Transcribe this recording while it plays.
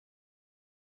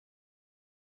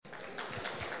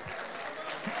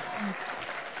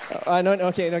No,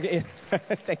 okay, okay.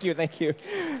 Thank you, thank you.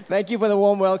 Thank you for the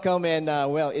warm welcome. And,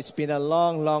 well, it's been a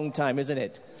long, long time, isn't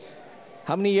it?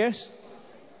 How many years?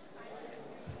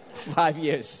 5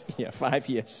 years. Yeah, 5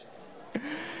 years.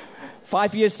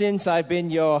 5 years since I've been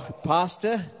your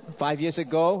pastor. 5 years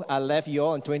ago, I left you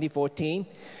all in 2014.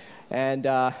 And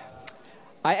I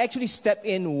actually stepped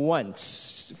in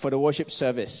once for the worship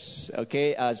service,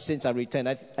 okay, since I returned.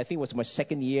 I think it was my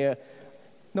second year.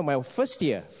 No, my first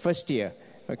year.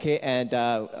 Okay, and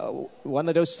one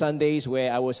of those Sundays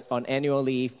where I was on annual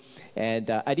leave, and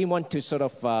I didn't want to sort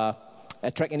of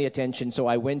attract any attention, so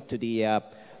I went to the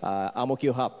Ang Mo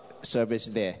Kio Hub service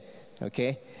there.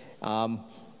 Okay,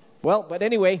 well, but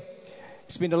anyway,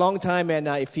 it's been a long time, and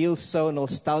it feels so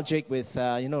nostalgic with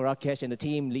Rakesh and the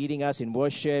team leading us in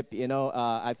worship.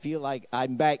 I feel like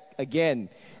I'm back again,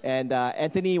 and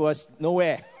Anthony was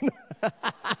nowhere.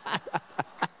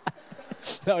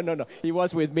 No, he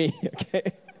was with me.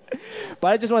 Okay,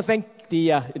 but I just want to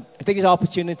take this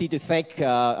opportunity to thank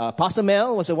Pastor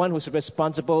Mel was the one who's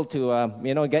responsible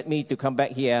to get me to come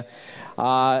back here.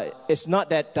 It's not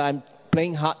that I'm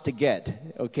playing hard to get.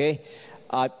 Okay,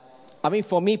 I mean,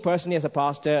 for me personally as a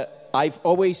pastor, I've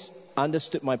always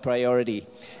understood my priority.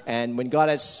 And when God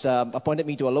has appointed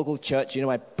me to a local church,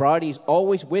 my priority is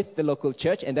always with the local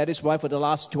church. And that is why for the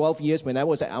last 12 years when I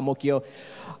was at Ang Mo Kio,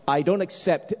 I don't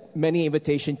accept many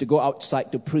invitations to go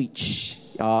outside to preach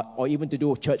or even to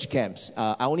do church camps.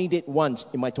 I only did once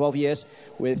in my 12 years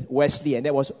with Wesley, and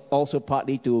that was also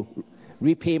partly to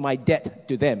repay my debt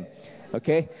to them.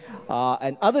 Okay?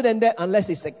 And other than that, unless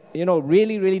it's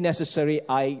really, really necessary,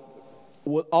 I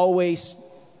will always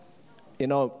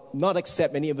not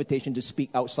accept any invitation to speak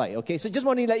outside. Okay, so just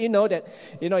want to let you know that,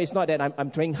 it's not that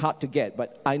I'm trying hard to get,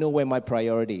 but I know where my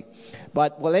priority.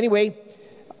 But, well, anyway,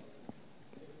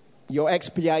 your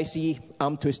ex-PIC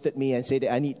arm twisted me and said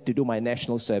that I need to do my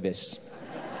national service.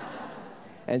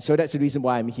 And so that's the reason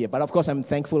why I'm here. But, of course, I'm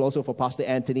thankful also for Pastor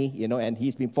Anthony, and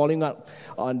he's been following up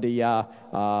on the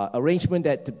arrangement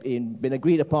that been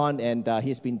agreed upon, and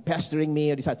he's been pestering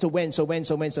me. And he said, so when? And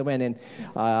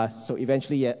so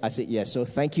eventually I said yes. So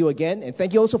thank you again. And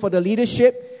thank you also for the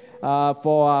leadership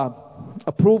for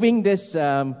approving this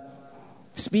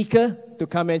speaker to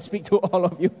come and speak to all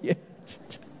of you here.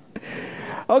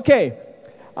 Okay.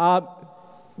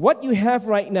 What you have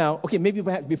right now, okay, maybe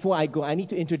perhaps before I go, I need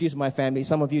to introduce my family.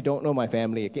 Some of you don't know my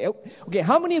family. Okay,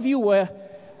 how many of you were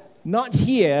not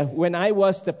here when I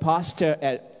was the pastor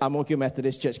at Ang Mo Kio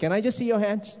Methodist Church? Can I just see your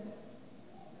hands?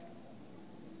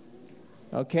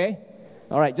 Okay,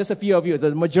 all right, just a few of you.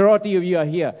 The majority of you are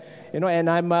here. And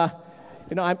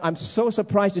I'm so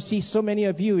surprised to see so many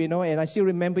of you. And I still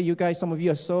remember you guys. Some of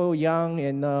you are so young,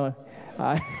 and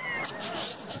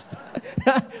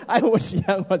I was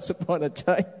young once upon a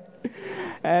time.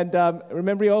 And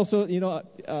remember also,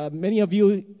 many of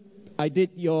you, I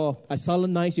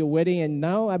solemnized your wedding, and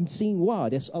now I'm seeing, wow,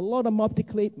 there's a lot of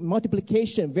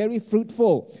multiplication, very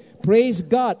fruitful. Praise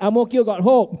God, Ang Mo Kio got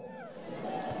hope.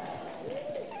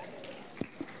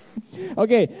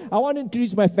 Okay, I want to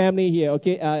introduce my family here,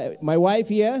 okay? My wife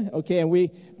here, okay,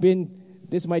 and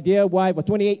this is my dear wife for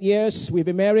 28 years. We've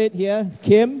been married here,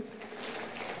 Kim.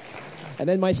 And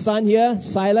then my son here,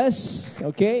 Silas,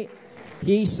 okay?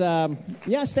 He's,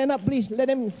 stand up, please. Let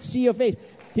him see your face.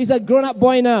 He's a grown-up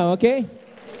boy now, okay?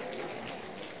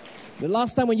 The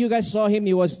last time when you guys saw him,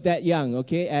 he was that young,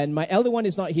 okay? And my elder one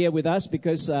is not here with us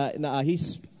because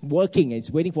he's working.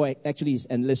 He's waiting for actually his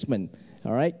enlistment,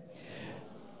 all right?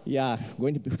 Yeah,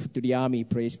 going to the army.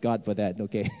 Praise God for that,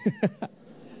 okay?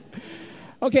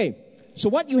 Okay, so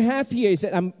what you have here is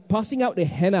that I'm passing out the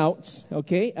handouts,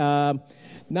 okay?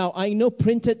 Now, I know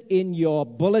printed in your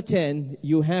bulletin,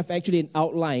 you have actually an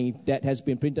outline that has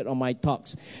been printed on my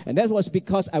talks. And that was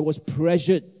because I was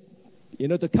pressured,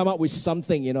 to come up with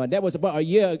something, and that was about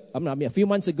a few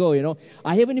months ago,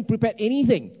 I haven't prepared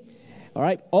anything. All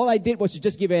right. All I did was to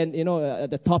just give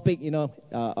the topic,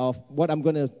 of what I'm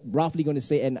roughly going to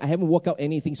say, and I haven't worked out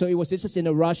anything. So it was just in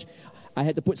a rush. I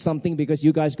had to put something because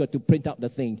you guys got to print out the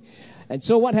thing. And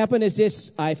so what happened is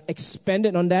this, I've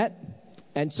expanded on that.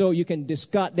 And so you can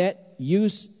discard that,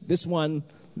 use this one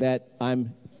that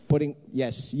I'm putting,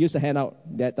 use the handout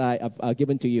that I've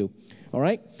given to you. All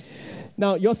right?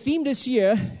 Now, your theme this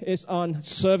year is on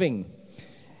serving.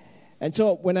 And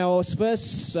so when I was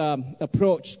first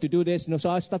approached to do this, so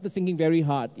I started thinking very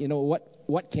hard,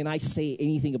 what can I say,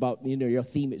 anything about, your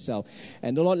theme itself.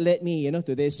 And the Lord led me,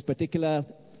 to this particular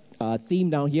theme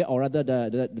down here, or rather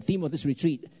the theme of this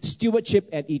retreat, stewardship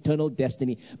and eternal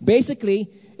destiny. Basically,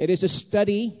 it is a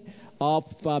study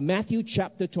of Matthew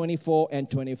chapter 24 and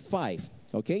 25.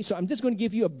 Okay, so I'm just going to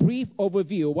give you a brief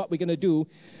overview of what we're going to do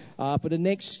for the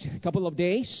next couple of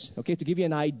days, okay, to give you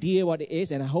an idea what it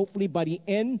is. And hopefully by the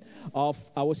end of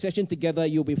our session together,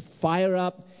 you'll be fired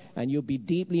up and you'll be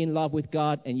deeply in love with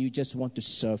God and you just want to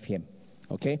serve Him.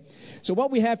 Okay, so what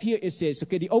we have here is this.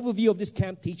 Okay, the overview of this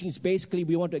camp teaching is basically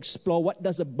we want to explore what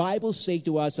does the Bible say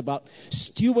to us about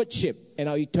stewardship and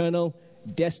our eternal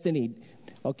destiny.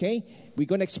 Okay, we're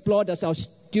going to explore, does our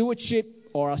stewardship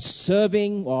or our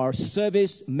serving or our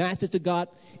service matter to God?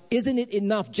 Isn't it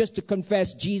enough just to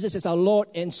confess Jesus as our Lord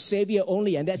and Savior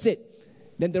only, and that's it?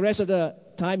 Then the rest of the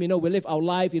time, we live our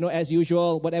life, as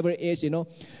usual, whatever it is,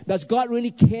 Does God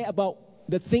really care about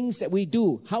the things that we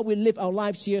do, how we live our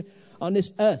lives here on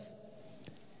this earth?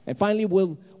 And finally,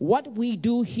 will what we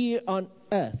do here on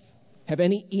earth have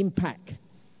any impact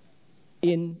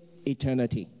in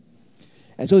eternity?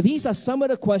 And so these are some of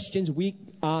the questions we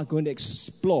are going to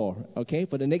explore, okay,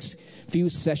 for the next few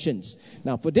sessions.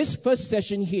 Now, for this first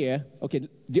session here, okay,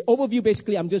 the overview,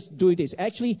 basically, I'm just doing this.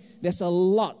 Actually, there's a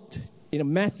lot.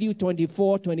 Matthew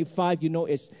 24, 25,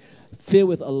 is filled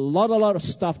with a lot of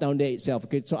stuff down there itself.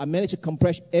 Okay, so I managed to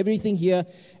compress everything here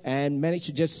and managed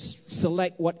to just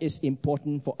select what is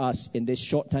important for us in this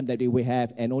short time that we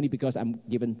have, and only because I'm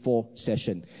given 4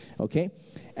 sessions. Okay,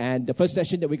 and the first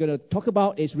session that we're going to talk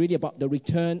about is really about the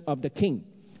return of the King,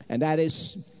 and that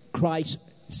is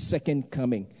Christ's second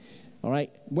coming. All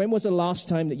right, when was the last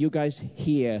time that you guys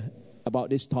hear about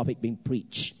this topic being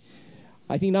preached?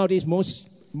 I think nowadays most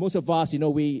of us,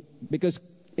 because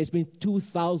it's been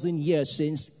 2,000 years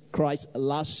since Christ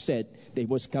last said that He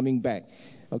was coming back.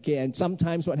 Okay, and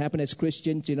sometimes what happens as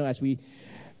Christians, as we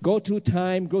go through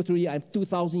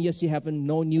 2,000 years, you haven't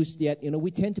no news yet.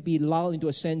 We tend to be lulled into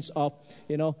a sense of,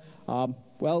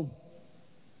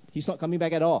 He's not coming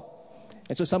back at all.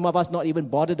 And so some of us not even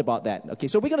bothered about that. Okay,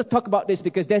 so we're going to talk about this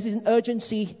because there's an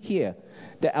urgency here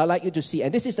that I'd like you to see.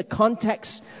 And this is the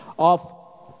context of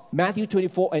Matthew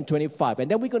 24 and 25.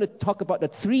 And then we're going to talk about the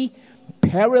 3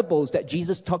 parables that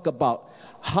Jesus talked about.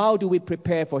 How do we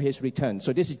prepare for His return?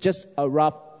 So this is just a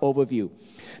rough overview.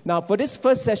 Now, for this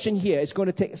first session here, it's going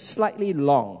to take slightly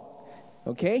long.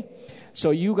 Okay?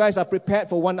 So you guys are prepared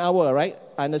for 1 hour, right?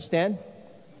 I understand?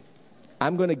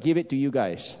 I'm going to give it to you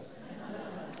guys.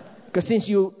 Because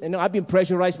since I've been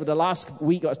pressurized for the last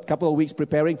week or couple of weeks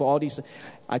preparing for all these.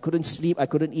 I couldn't sleep, I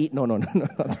couldn't eat. No.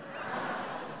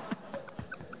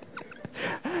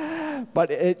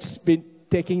 But it's been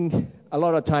taking a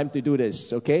lot of time to do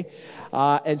this, okay?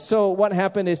 And so what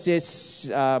happened is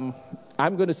this, I'm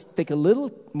going to take a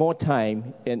little more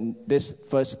time in this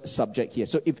first subject here.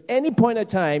 So if any point of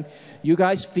time you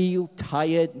guys feel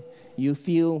tired, you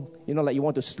feel, like you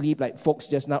want to sleep, like folks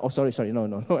just now. Oh, sorry,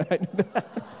 no.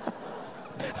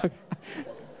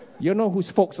 You know who's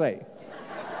folks, right?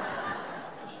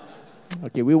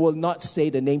 Okay, we will not say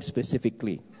the name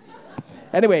specifically.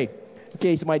 Anyway, okay,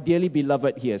 he's my dearly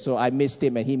beloved here, so I missed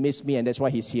him and he missed me, and that's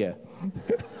why he's here.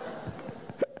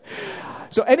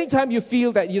 So anytime you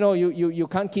feel that, you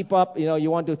can't keep up,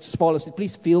 you want to fall asleep,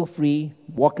 please feel free,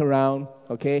 walk around,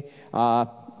 okay?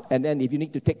 And then if you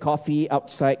need to take coffee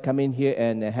outside, come in here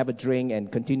and have a drink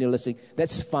and continue listening.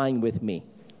 That's fine with me,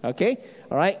 okay?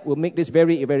 All right, we'll make this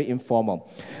very, very informal.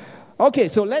 Okay,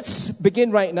 so let's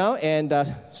begin right now. And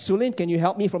Sulin, can you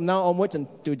help me from now onwards and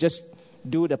to just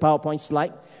do the PowerPoint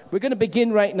slide? We're going to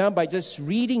begin right now by just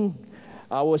reading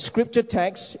our scripture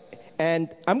text. And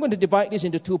I'm going to divide this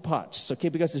into 2 parts, okay,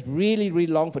 because it's really,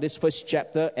 really long for this first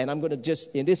chapter. And I'm going to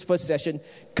just, in this first session,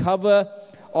 cover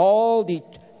all the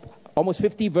almost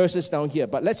 50 verses down here.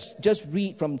 But let's just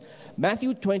read from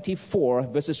Matthew 24,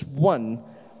 verses 1,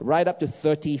 right up to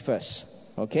 30 first,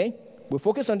 okay? We'll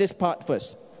focus on this part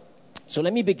first. So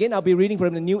let me begin. I'll be reading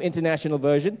from the New International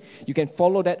Version. You can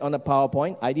follow that on the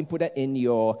PowerPoint. I didn't put that in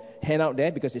your handout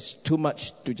there because it's too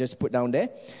much to just put down there.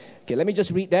 Okay, let me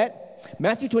just read that.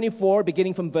 Matthew 24,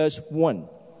 beginning from verse 1.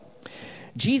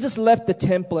 Jesus left the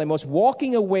temple and was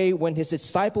walking away when his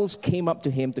disciples came up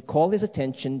to him to call his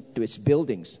attention to its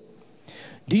buildings.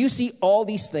 "Do you see all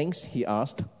these things?" he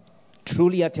asked.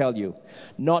 "Truly I tell you,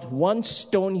 not one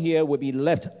stone here will be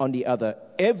left on the other.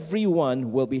 Every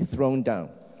one will be thrown down."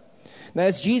 Now,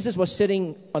 as Jesus was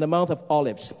sitting on the Mount of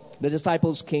Olives, the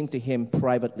disciples came to him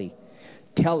privately.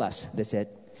 "Tell us," they said,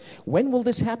 "when will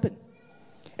this happen?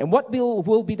 And what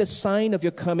will be the sign of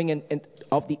your coming and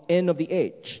of the end of the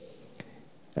age?"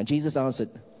 And Jesus answered,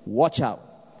 "Watch out,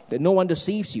 that no one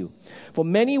deceives you. For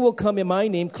many will come in my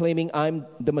name, claiming I'm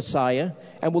the Messiah,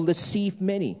 and will deceive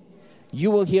many.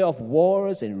 You will hear of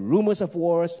wars and rumors of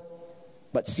wars,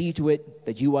 but see to it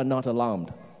that you are not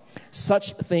alarmed.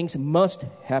 Such things must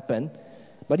happen,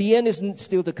 but the end is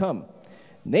still to come.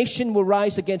 Nation will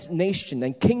rise against nation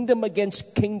and kingdom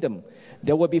against kingdom.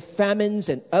 There will be famines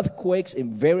and earthquakes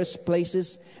in various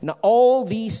places. Now all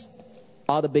these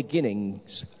are the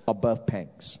beginnings of birth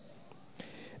pangs.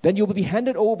 Then you will be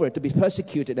handed over to be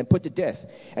persecuted and put to death,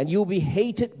 and you will be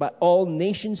hated by all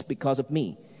nations because of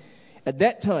me. At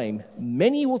that time,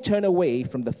 many will turn away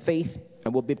from the faith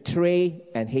and will betray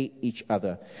and hate each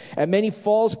other. And many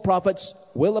false prophets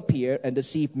will appear and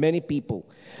deceive many people.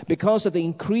 Because of the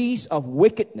increase of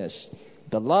wickedness,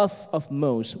 the love of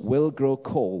most will grow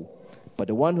cold, but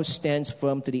the one who stands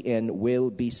firm to the end will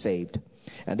be saved.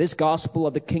 And this gospel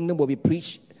of the kingdom will be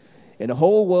preached in the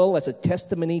whole world as a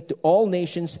testimony to all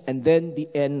nations, and then the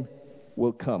end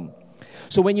will come.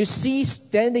 So when you see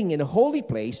standing in a holy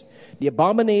place the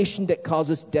abomination that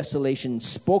causes desolation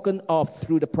spoken of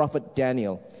through the prophet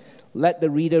Daniel, let the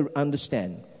reader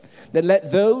understand. Then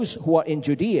let those who are in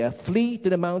Judea flee to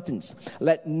the mountains.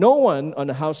 Let no one on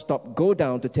the housetop go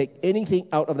down to take anything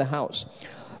out of the house.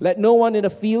 Let no one in the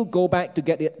field go back to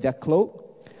get their cloak.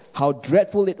 How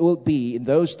dreadful it will be in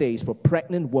those days for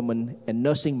pregnant women and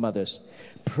nursing mothers.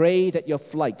 Pray that your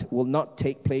flight will not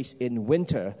take place in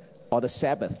winter or the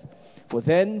Sabbath. For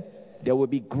then there will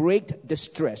be great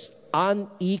distress,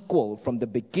 unequal from the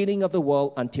beginning of the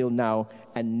world until now,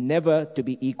 and never to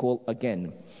be equal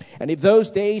again. And if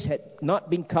those days had not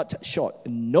been cut short,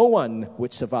 no one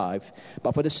would survive.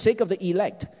 But for the sake of the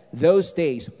elect, those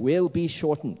days will be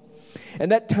shortened.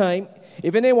 And that time,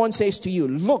 if anyone says to you,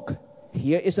 look,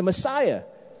 here is a Messiah,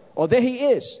 or there he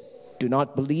is, do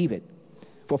not believe it.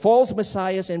 For false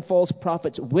messiahs and false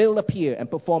prophets will appear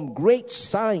and perform great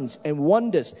signs and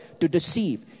wonders to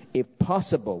deceive, if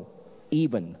possible,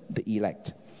 even the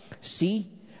elect. See,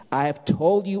 I have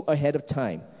told you ahead of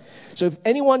time. So if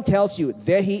anyone tells you,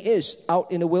 there he is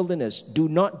out in the wilderness, do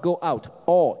not go out.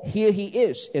 Or, here he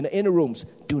is in the inner rooms,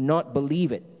 do not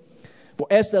believe it. For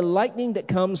as the lightning that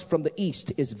comes from the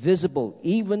east is visible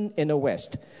even in the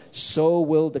west, so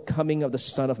will the coming of the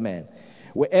Son of Man.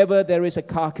 Wherever there is a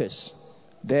carcass,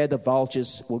 there the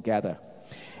vultures will gather.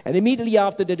 And immediately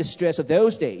after the distress of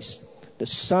those days, the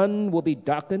sun will be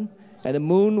darkened, and the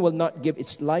moon will not give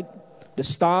its light. The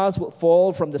stars will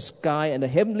fall from the sky, and the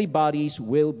heavenly bodies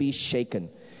will be shaken.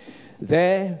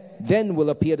 There then will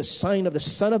appear the sign of the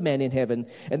Son of Man in heaven,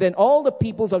 and then all the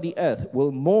peoples of the earth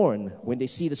will mourn when they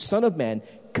see the Son of Man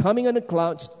coming on the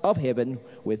clouds of heaven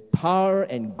with power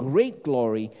and great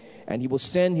glory. And he will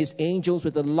send his angels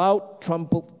with a loud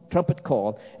trumpet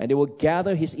call, and they will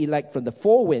gather his elect from the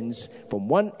four winds, from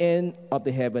one end of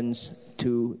the heavens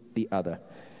to the other.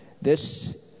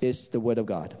 This is the word of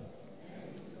God.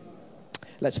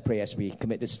 Let's pray as we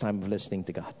commit this time of listening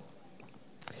to God.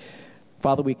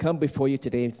 Father, we come before you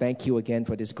today and thank you again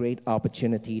for this great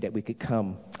opportunity that we could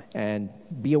come and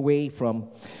be away from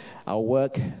our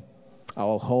work,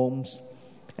 our homes,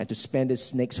 and to spend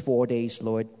this next 4 days,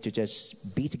 Lord, to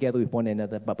just be together with one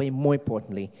another, but more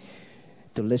importantly,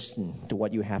 to listen to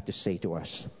what you have to say to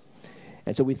us.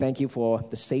 And so we thank you for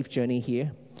the safe journey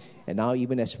here. And now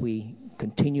even as we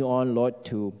continue on, Lord,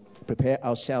 to prepare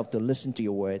ourselves to listen to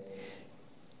your word,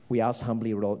 we ask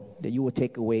humbly, Lord, that you will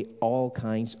take away all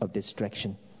kinds of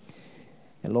distraction.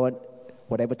 And Lord,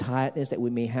 whatever tiredness that we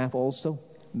may have also,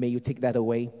 may you take that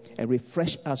away and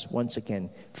refresh us once again.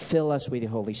 Fill us with the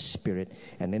Holy Spirit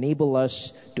and enable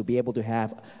us to be able to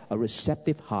have a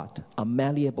receptive heart, a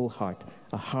malleable heart,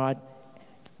 a heart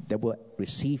that will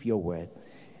receive your word.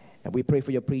 And we pray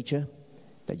for your preacher,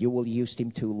 that you will use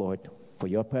him too, Lord, for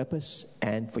your purpose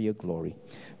and for your glory.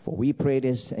 For we pray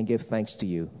this and give thanks to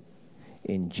you.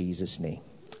 In Jesus' name,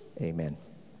 amen.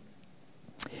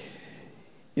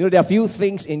 You know, there are few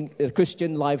things in the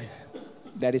Christian life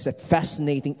that is as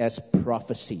fascinating as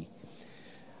prophecy.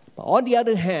 But on the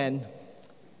other hand,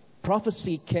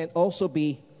 prophecy can also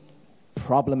be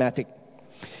problematic.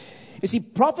 You see,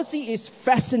 prophecy is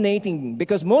fascinating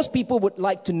because most people would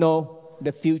like to know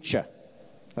the future,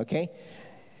 okay?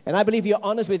 And I believe you're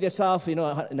honest with yourself, you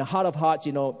know, in the heart of hearts,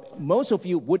 you know, most of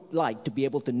you would like to be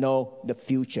able to know the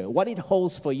future, what it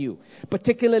holds for you.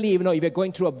 Particularly, you know, if you're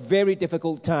going through a very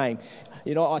difficult time,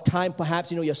 you know, or a time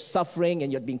perhaps, you know, you're suffering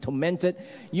and you're being tormented.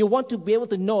 You want to be able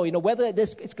to know, you know, whether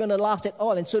it's going to last at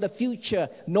all. And so the future,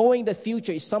 knowing the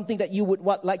future is something that you would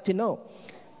like to know.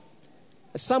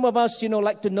 Some of us, you know,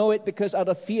 like to know it because out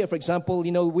of fear. For example,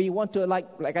 you know, we want to,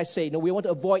 like I say, you know, we want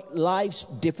to avoid life's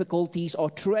difficulties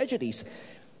or tragedies.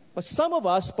 But some of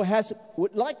us perhaps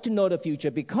would like to know the future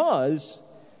because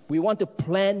we want to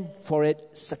plan for it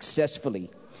successfully.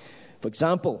 For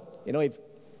example, you know,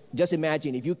 just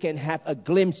imagine if you can have a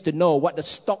glimpse to know what the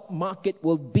stock market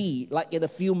will be like in a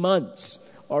few months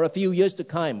or a few years to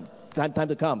come. time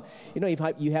to come. If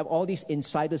you have all these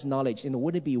insiders' knowledge,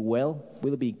 would it be well?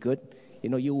 Will it be good?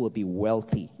 You will be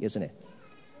wealthy, isn't it?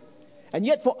 And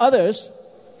yet for others,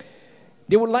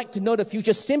 they would like to know the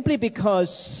future simply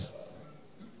because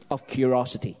of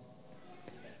curiosity.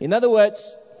 In other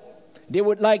words, they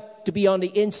would like to be on the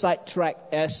inside track,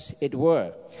 as it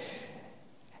were.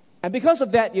 And because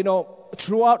of that,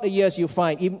 throughout the years you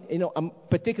find, even,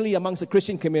 particularly amongst the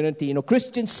Christian community,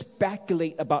 Christians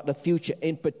speculate about the future,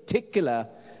 in particular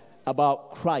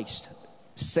about Christ's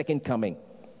second coming.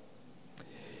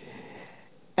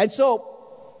 And so,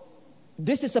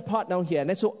 this is a part down here.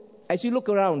 And so, as you look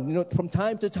around, from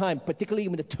time to time, particularly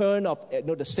in the turn of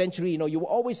the century, you will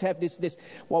always have this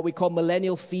what we call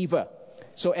millennial fever.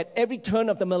 So at every turn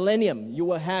of the millennium, you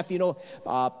will have,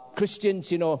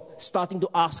 Christians, starting to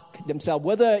ask themselves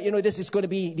whether, this is going to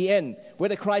be the end,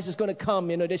 whether Christ is going to come,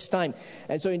 this time.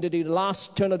 And so in the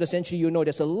last turn of the century,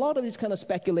 there's a lot of these kind of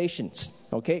speculations,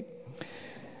 okay?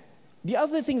 The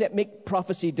other thing that makes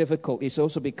prophecy difficult is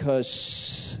also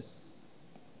because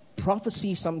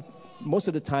prophecies most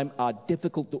of the time are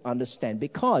difficult to understand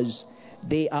because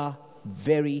they are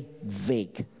very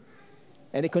vague.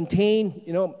 And they contain,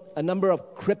 a number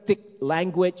of cryptic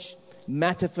language,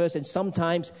 metaphors, and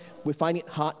sometimes we find it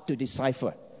hard to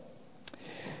decipher.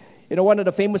 One of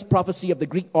the famous prophecy of the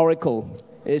Greek oracle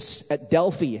is at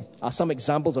Delphi are some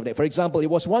examples of that. For example, it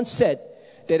was once said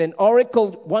that an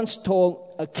oracle once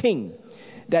told a king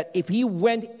that if he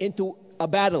went into a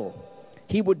battle,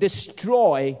 he would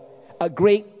destroy a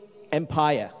great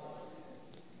empire.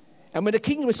 And when the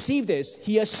king received this,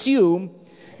 he assumed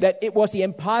that it was the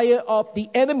empire of the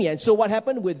enemy. And so what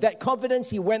happened? With that confidence,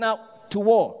 he went out to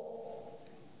war.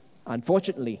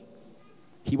 Unfortunately,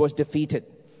 he was defeated.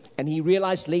 And he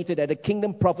realized later that the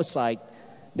kingdom prophesied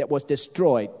that was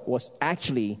destroyed was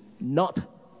actually not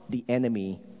the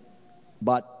enemy,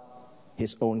 but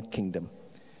his own kingdom.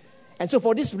 And so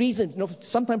for this reason,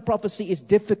 sometimes prophecy is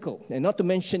difficult. And not to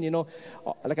mention,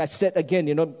 like I said again,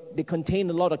 they contain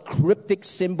a lot of cryptic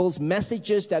symbols,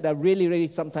 messages that are really, really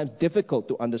sometimes difficult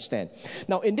to understand.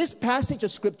 Now, in this passage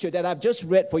of scripture that I've just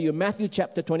read for you, Matthew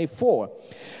chapter 24,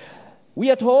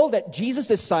 we are told that Jesus'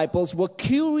 disciples were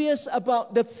curious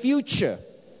about the future.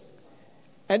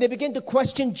 And they began to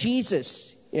question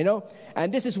Jesus,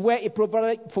 And this is where it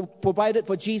provided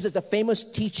for Jesus the famous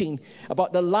teaching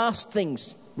about the last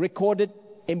things recorded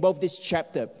in both this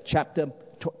chapter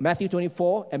Matthew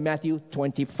 24 and Matthew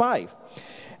 25.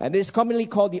 And it is commonly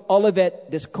called the Olivet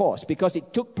Discourse because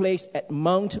it took place at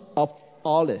Mount of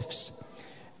Olives.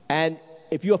 And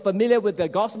if you are familiar with the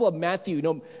Gospel of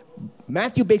Matthew,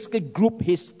 Matthew basically grouped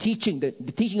his teaching, the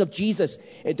teaching of Jesus,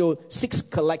 into 6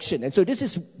 collections. And so this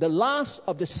is the last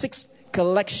of the 6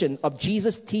 collection of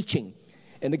Jesus' teaching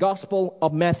in the Gospel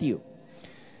of Matthew.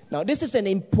 Now, this is an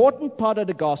important part of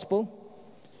the Gospel,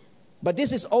 but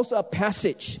this is also a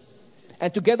passage.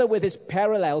 And together with its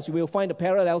parallels, we will find the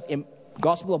parallels in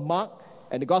Gospel of Mark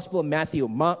and the Gospel of Matthew,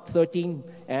 Mark 13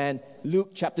 and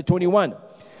Luke chapter 21.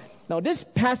 Now, this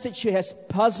passage has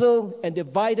puzzled and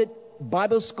divided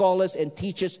Bible scholars and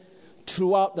teachers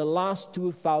throughout the last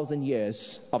 2,000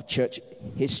 years of church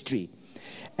history.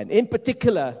 And in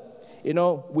particular,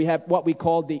 we have what we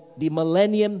call the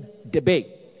millennium debate.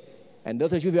 And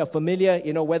those of you who are familiar,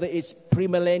 whether it's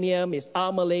pre-millennium, it's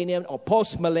amillennium, or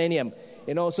post-millennium,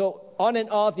 so on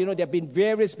and off, there have been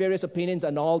various opinions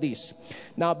on all these.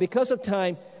 Now, because of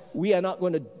time, we are not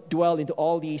going to dwell into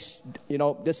all these,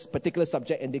 this particular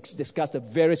subject and discuss the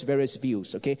various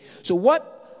views, okay? So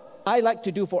what I like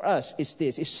to do for us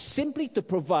is simply to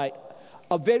provide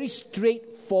a very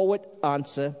straightforward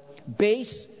answer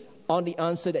based on the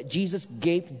answer that Jesus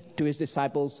gave to his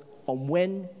disciples on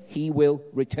when he will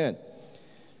return.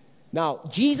 Now,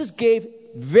 Jesus gave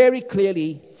very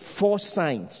clearly 4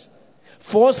 signs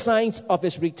of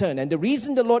his return. And the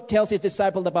reason the Lord tells his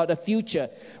disciples about the future,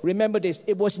 remember this,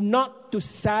 it was not to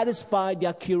satisfy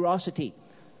their curiosity.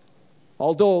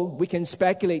 Although we can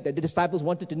speculate that the disciples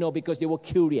wanted to know because they were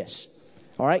curious.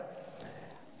 All right?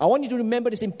 I want you to remember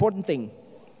this important thing.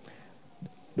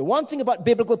 The one thing about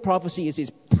biblical prophecy is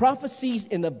prophecies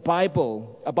in the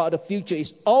Bible about the future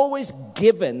is always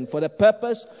given for the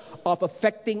purpose of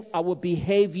affecting our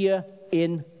behavior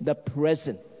in the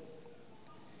present.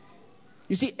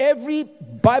 You see, every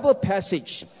Bible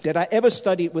passage that I ever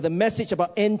studied with a message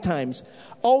about end times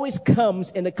always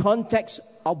comes in the context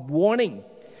of warning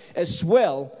as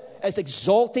well as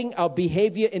exalting our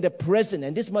behavior in the present.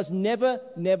 And this must never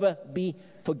be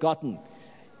forgotten.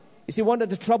 You see, one of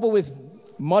the trouble with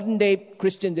modern day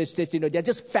Christians, they say, they're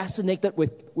just fascinated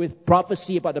with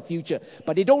prophecy about the future.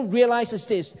 But they don't realize is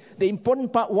this, the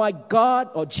important part why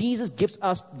God or Jesus gives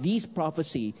us these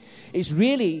prophecy is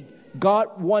really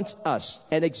God wants us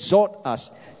and exhort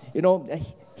us.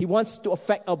 He wants to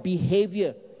affect our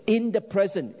behavior in the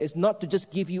present. It's not to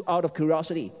just give you out of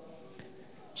curiosity.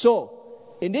 So,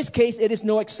 in this case, it is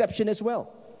no exception as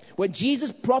well. When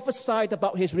Jesus prophesied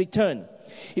about his return,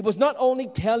 he was not only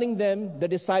telling them, the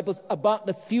disciples, about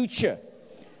the future,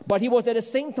 but he was at the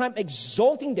same time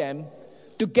exhorting them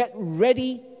to get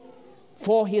ready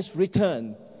for his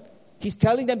return. He's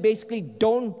telling them basically,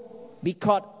 don't be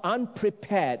caught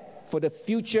unprepared for the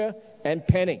future and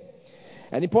panic.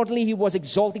 And importantly, he was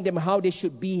exhorting them how they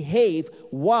should behave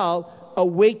while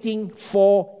awaiting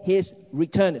for his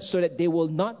return, so that they will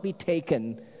not be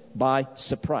taken by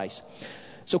surprise.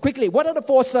 So quickly, what are the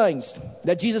 4 signs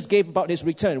that Jesus gave about his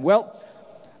return? Well,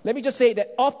 let me just say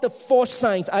that of the 4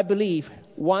 signs, I believe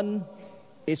one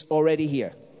is already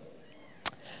here.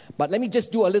 But let me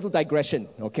just do a little digression,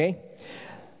 okay?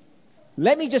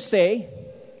 Let me just say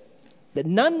that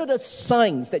none of the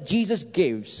signs that Jesus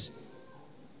gives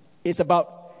is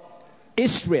about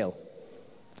Israel,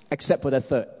 except for the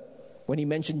 3rd, when he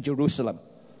mentioned Jerusalem.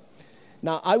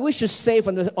 Now, I wish to say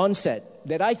from the onset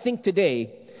that I think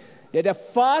today that there are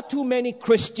far too many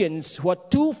Christians who are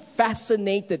too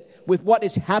fascinated with what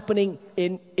is happening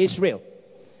in Israel.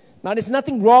 Now, there's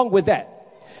nothing wrong with that.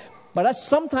 But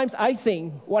sometimes I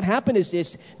think what happens is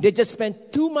this, they just spend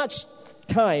too much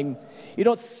time,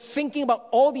 thinking about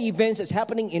all the events that's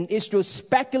happening in Israel,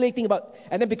 speculating about,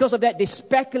 and then because of that, they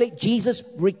speculate Jesus'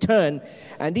 return.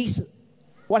 And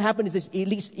what happens is it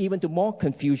leads even to more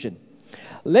confusion.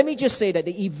 Let me just say that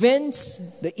the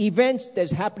events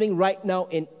that's happening right now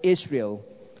in Israel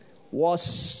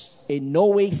was in no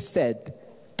way said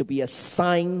to be a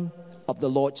sign of the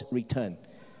Lord's return.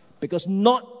 Because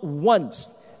not once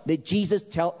did Jesus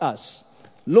tell us,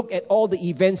 look at all the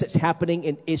events that's happening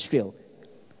in Israel.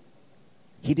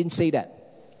 He didn't say that.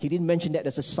 He didn't mention that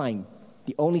as a sign.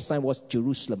 The only sign was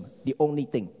Jerusalem. The only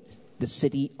thing. The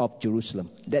city of Jerusalem.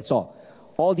 That's all.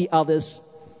 All the others.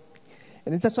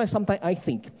 And that's why sometimes I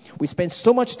think we spend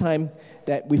so much time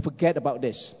that we forget about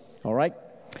this. All right?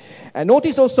 And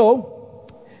notice also,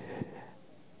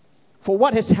 for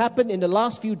what has happened in the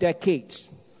last few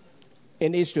decades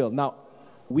in Israel. Now,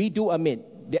 we do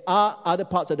admit there are other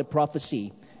parts of the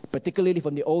prophecy, particularly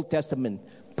from the Old Testament,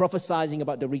 prophesying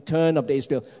about the return of the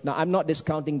Israel. Now, I'm not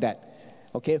discounting that.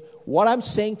 Okay? What I'm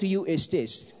saying to you is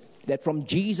this, that from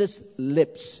Jesus'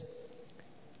 lips,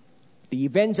 the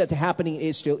events that are happening in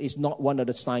Israel is not one of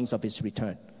the signs of his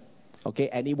return. Okay?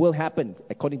 And it will happen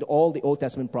according to all the Old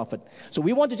Testament prophets. So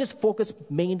we want to just focus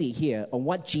mainly here on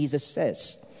what Jesus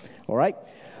says. All right?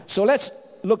 So let's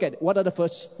look at what are the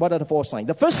 4 signs.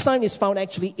 The first sign is found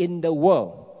actually in the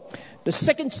world. The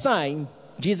second sign,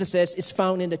 Jesus says, is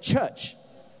found in the church.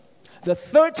 The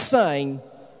third sign,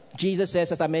 Jesus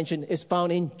says, as I mentioned, is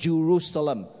found in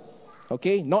Jerusalem.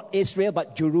 Okay? Not Israel,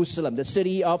 but Jerusalem, the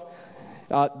city of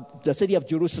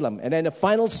Jerusalem. And then the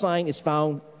final sign is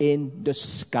found in the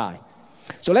sky.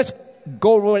 So let's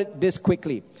go over this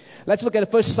quickly. Let's look at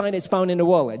the first sign that's found in the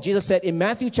world. Jesus said in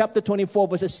Matthew chapter 24,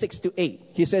 verses 6 to 8,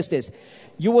 he says this,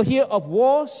 "You will hear of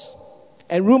wars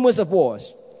and rumors of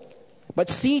wars, but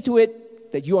see to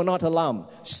it that you are not alarmed.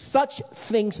 Such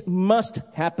things must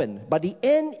happen, but the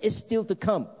end is still to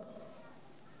come.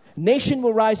 Nation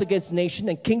will rise against nation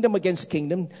and kingdom against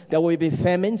kingdom. There will be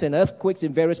famines and earthquakes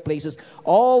in various places.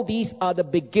 All these are the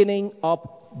beginning of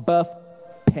birth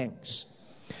pangs."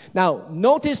 Now,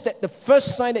 notice that the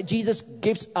first sign that Jesus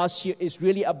gives us here is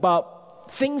really about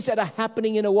things that are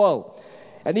happening in the world.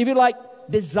 And if you like,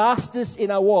 disasters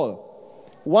in our world.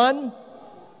 One,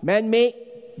 man-made.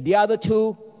 The other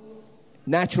two,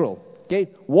 natural. Okay?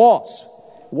 Wars.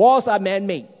 Wars are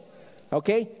man-made.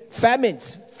 Okay?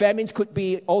 Famines. Famines could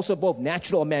be also both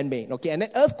natural or man-made. Okay? And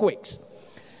then earthquakes.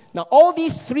 Now, all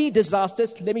these 3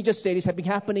 disasters, let me just say this, have been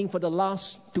happening for the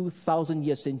last 2,000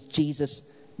 years since Jesus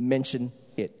mentioned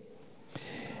it.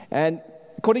 And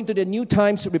according to the New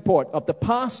Times report, of the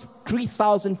past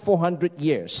 3,400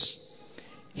 years,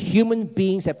 human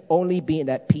beings have only been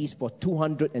at peace for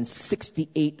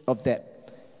 268 of them,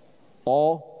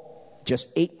 or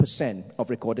just 8% of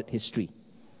recorded history.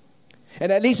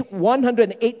 And at least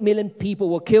 108 million people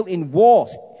were killed in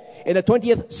wars in the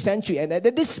 20th century. And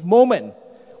at this moment,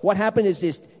 what happened is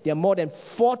this, there are more than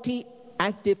 40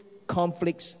 active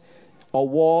conflicts or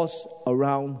wars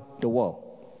around the world.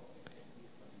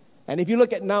 And if you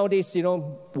look at nowadays,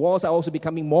 wars are also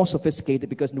becoming more sophisticated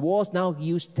because wars now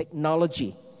use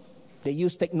technology. They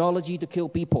use technology to kill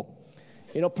people.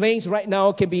 Planes right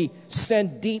now can be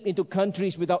sent deep into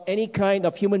countries without any kind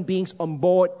of human beings on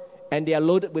board, and they are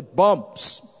loaded with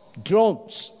bombs,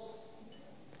 drones.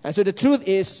 And so the truth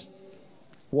is,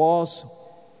 wars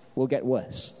will get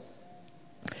worse.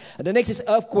 And the next is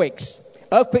earthquakes.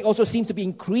 Earthquake also seems to be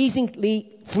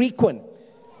increasingly frequent.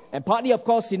 And partly, of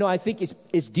course, I think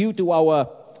it's due to our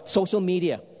social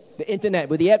media, the internet.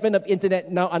 With the advent of internet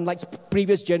now, unlike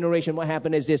previous generation, what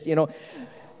happened is this,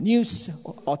 news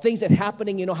or things that are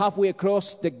happening, halfway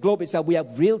across the globe itself, we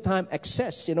have real-time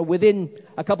access. Within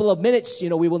a couple of minutes,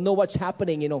 we will know what's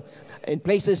happening, in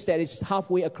places that is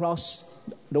halfway across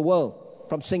the world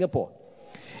from Singapore.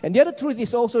 And the other truth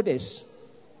is also this,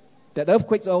 that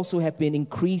earthquakes also have been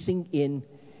increasing in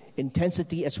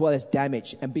intensity as well as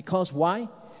damage. And because why?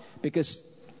 Because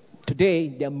today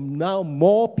there are now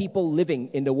more people living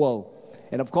in the world.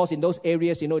 And of course, in those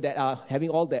areas, that are having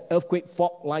all the earthquake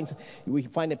fault lines, we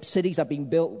find that cities are being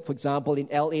built. For example, in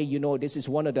LA, this is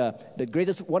one of the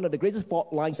greatest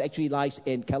fault lines actually lies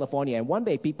in California. And one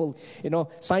day, people,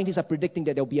 scientists are predicting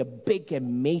that there will be a big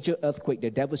and major earthquake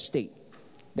that devastate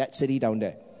that city down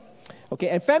there. Okay,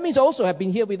 and famines also have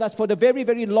been here with us for the very,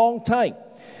 very long time.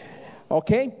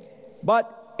 Okay,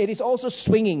 but it is also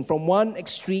swinging from one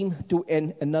extreme to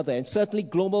another. And certainly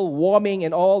global warming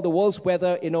and all the world's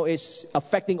weather, is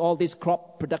affecting all this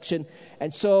crop production.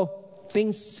 And so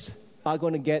things are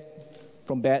going to get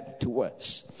from bad to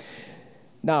worse.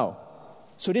 Now,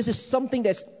 so this is something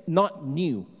that's not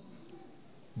new,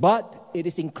 but it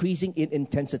is increasing in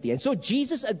intensity. And so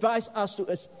Jesus advised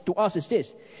to us is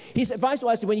this. His advice to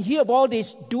us, when you hear of all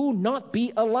this, do not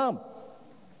be alarmed.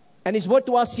 And his word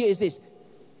to us here is this.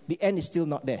 The end is still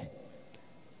not there.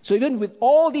 So even with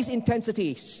all these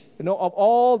intensities, of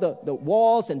all the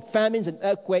wars and famines and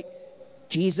earthquake,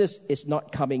 Jesus is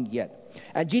not coming yet.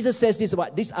 And Jesus says this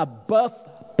about, these are birth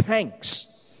pangs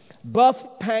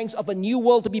of a new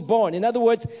world to be born. In other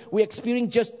words, we're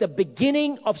experiencing just the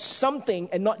beginning of something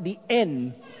and not the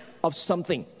end of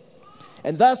something.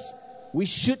 And thus, we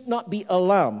should not be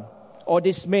alarmed or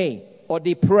dismayed or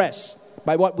depressed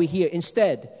by what we hear.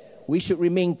 Instead, we should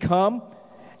remain calm.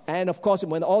 And of course,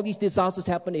 when all these disasters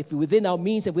happen, if within our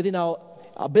means and within our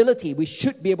ability, we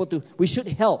should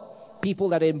help people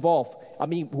that are involved,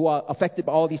 who are affected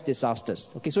by all these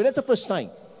disasters. Okay, so that's the first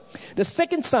sign. The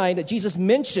second sign that Jesus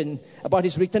mentioned about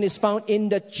his return is found in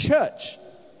the church.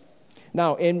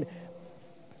 Now, in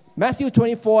Matthew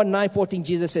 24:9-14,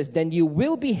 Jesus says, then you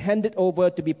will be handed over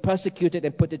to be persecuted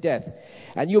and put to death,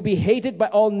 and you'll be hated by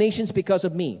all nations because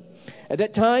of me. At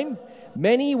that time,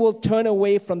 many will turn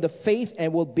away from the faith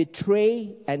and will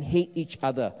betray and hate each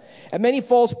other. And many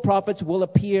false prophets will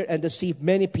appear and deceive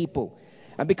many people.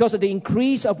 And because of the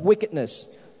increase of wickedness,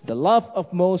 the love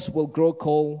of most will grow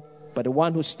cold, but the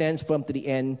one who stands firm to the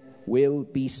end will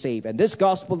be saved. And this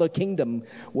gospel of the kingdom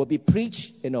will be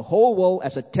preached in the whole world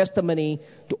as a testimony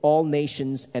to all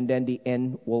nations, and then the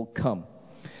end will come.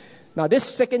 Now, this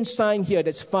second sign here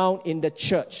that's found in the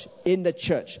church,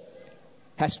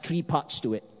 has three parts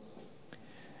to it.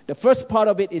 The first part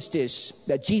of it is this,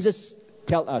 that Jesus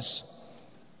tells us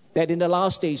that in the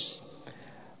last days,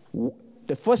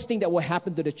 the first thing that will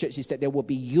happen to the church is that there will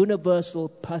be universal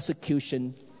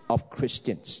persecution of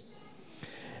Christians.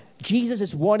 Jesus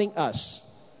is warning us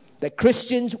that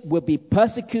Christians will be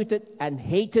persecuted and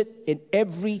hated in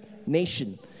every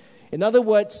nation. In other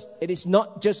words, it is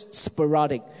not just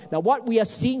sporadic. Now, what we are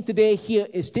seeing today here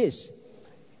is this.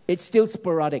 It's still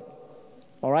sporadic.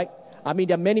 All right?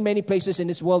 There are many, many places in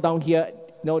this world down here,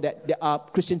 that there are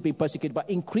Christians being persecuted.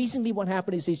 But increasingly what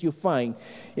happens is you find,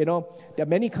 there are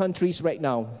many countries right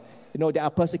now, that are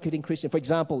persecuting Christians. For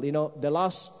example, the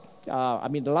last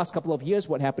couple of years,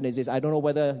 what happened is this. I don't know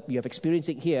whether you have experienced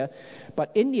it here,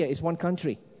 but India is one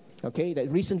country, okay,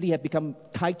 that recently have become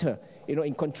tighter,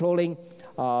 in controlling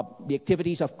the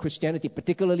activities of Christianity,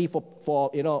 particularly for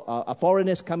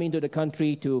foreigners coming to the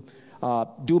country to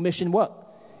do mission work.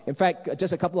 In fact,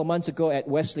 just a couple of months ago at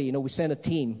Wesley, we sent a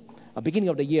team, beginning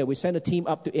of the year, we sent a team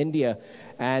up to India,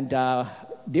 and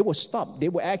they were stopped. They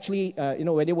were actually,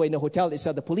 when they were in the hotel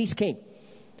itself, the police came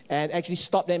and actually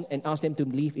stopped them and asked them to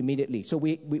leave immediately. So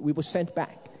we were sent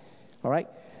back. All right?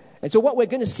 And so what we're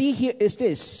going to see here is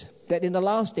this, that in the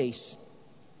last days,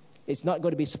 it's not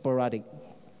going to be sporadic,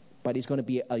 but it's going to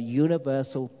be a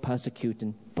universal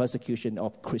persecution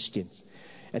of Christians.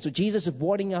 And so Jesus is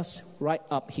warning us right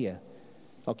up here,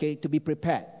 okay, to be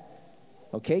prepared.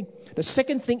 Okay? The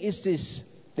second thing is this,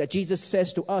 that Jesus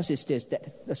says to us is this,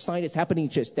 that the sign is happening in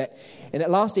church, that in the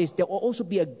last days there will also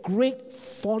be a great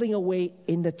falling away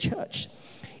in the church.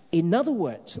 In other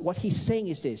words, what he's saying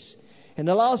is this, in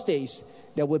the last days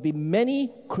there will be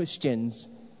many Christians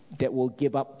that will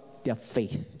give up their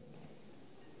faith.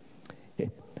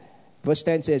 Okay. Verse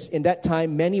 10 says, in that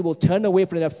time, many will turn away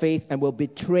from their faith and will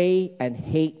betray and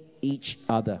hate each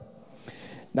other.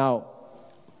 Now,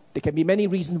 there can be many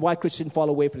reasons why Christians fall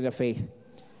away from their faith.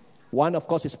 One, of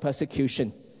course, is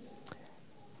persecution.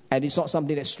 And it's not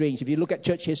something that's strange. If you look at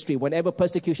church history, whenever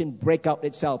persecution break out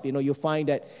itself, you find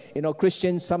that,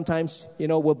 Christians sometimes,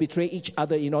 will betray each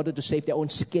other in order to save their own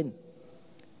skin.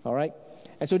 All right?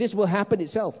 And so this will happen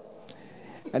itself.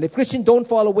 And if Christians don't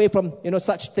fall away from,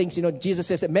 such things, Jesus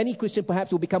says that many Christians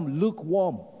perhaps will become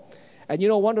lukewarm. And,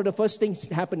 one of the first things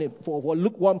happening for a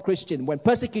lukewarm Christian, when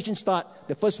persecution start,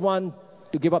 the first one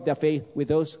to give up their faith with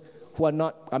those who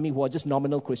are just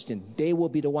nominal Christian. They will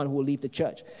be the one who will leave the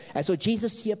church. And so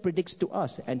Jesus here predicts to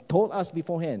us and told us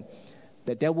beforehand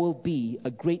that there will be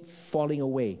a great falling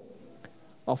away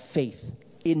of faith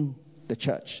in the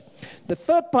church. The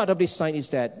third part of this sign is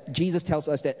that Jesus tells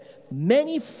us that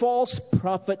many false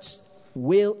prophets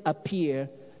will appear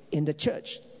in the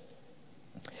church.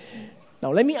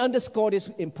 Now, let me underscore this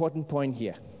important point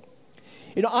here.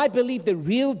 I believe the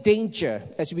real danger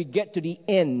as we get to the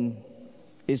end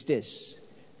is this,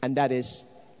 and that is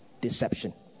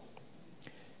deception.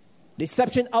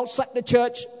 Deception outside the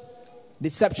church,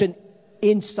 deception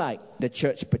inside the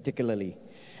church particularly.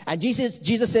 And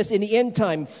Jesus says in the end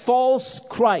time, false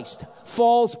Christ,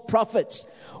 false prophets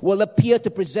will appear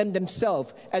to present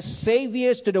themselves as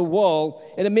saviors to the world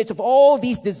in the midst of all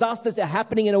these disasters that are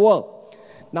happening in the world.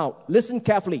 Now, listen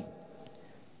carefully.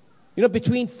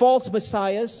 Between false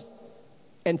messiahs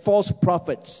and false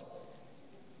prophets,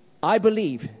 I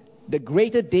believe the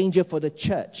greater danger for the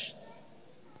church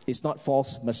is not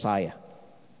false messiah,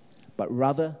 but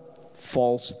rather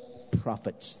false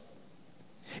prophets.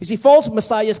 You see, false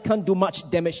messiahs can't do much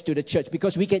damage to the church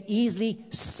because we can easily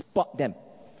spot them.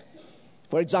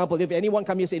 For example, if anyone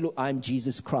come here and say, look, I'm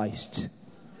Jesus Christ.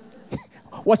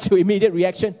 What's your immediate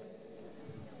reaction?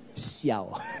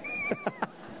 Xiao.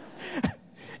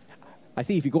 I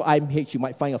think if you go IMH, you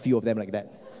might find a few of them like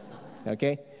that.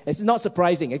 Okay? It's not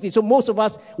surprising. So most of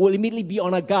us will immediately be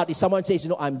on our guard if someone says,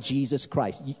 I'm Jesus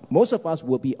Christ. Most of us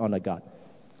will be on our guard.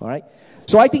 All right?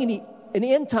 So I think in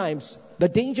the end times, the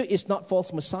danger is not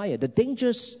false messiah. The danger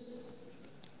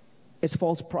is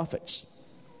false prophets.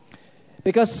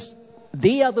 Because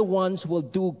they are the ones who will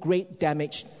do great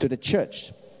damage to the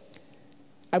church.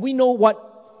 And we know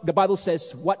what the Bible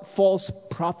says, what false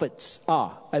prophets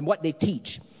are and what they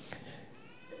teach.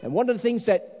 And one of the things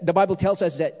that the Bible tells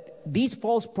us is that these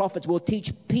false prophets will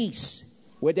teach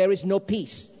peace where there is no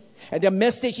peace. And their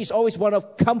message is always one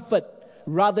of comfort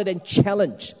rather than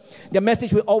challenge. Their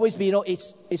message will always be,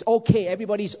 it's okay,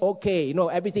 everybody's okay,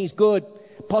 everything's good,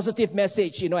 positive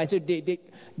message, and so they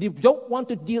don't want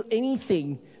to deal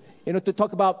anything, to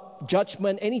talk about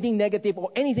judgment, anything negative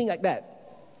or anything like that.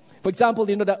 For example,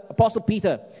 the Apostle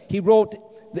Peter, he wrote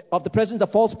of the presence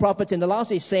of false prophets in the last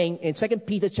days, saying in 2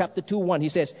 Peter chapter 2:1, he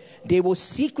says, they will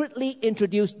secretly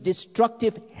introduce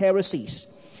destructive heresies.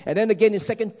 And then again in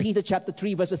 2 Peter chapter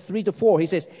 3, verses 3-4, he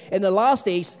says, in the last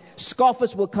days,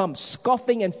 scoffers will come,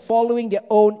 scoffing and following their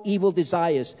own evil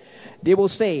desires. They will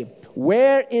say,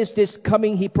 where is this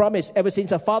coming he promised? Ever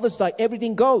since our fathers died,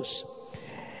 everything goes.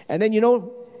 And then,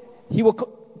 he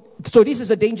will... So this is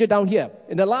a danger down here.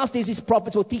 In the last days, these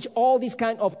prophets will teach all these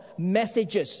kind of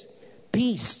messages,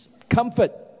 peace,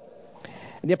 comfort.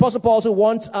 And the Apostle Paul also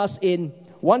warns us in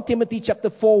 1 Timothy chapter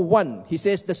 4:1. He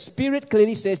says, the Spirit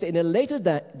clearly says that in the later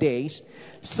days,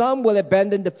 some will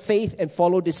abandon the faith and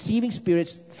follow deceiving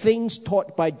spirits, things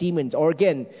taught by demons. Or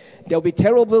again, there will be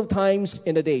terrible times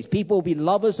in the days. People will be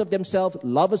lovers of themselves,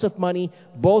 lovers of money,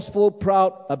 boastful,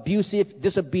 proud, abusive,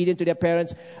 disobedient to their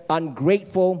parents,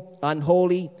 ungrateful,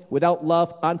 unholy, without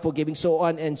love, unforgiving, so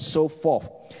on and so forth.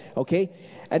 Okay?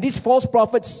 And these false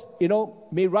prophets,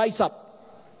 may rise up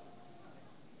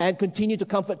and continue to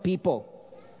comfort people,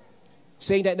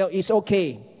 saying that, no, it's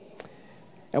okay.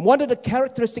 And one of the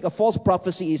characteristics of false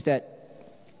prophecy is that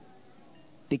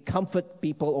they comfort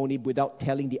people only without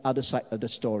telling the other side of the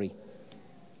story.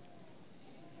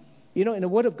 In the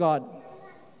Word of God,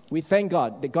 we thank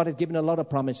God that God has given a lot of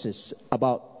promises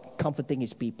about comforting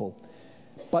His people.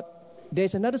 But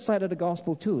there's another side of the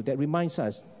gospel too that reminds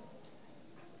us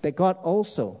that God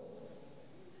also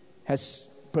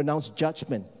has pronounced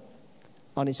judgment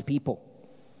on His people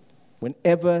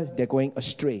whenever they're going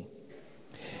astray.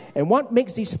 And what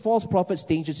makes these false prophets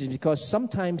dangerous is because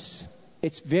sometimes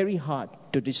it's very hard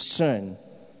to discern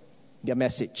their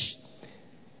message,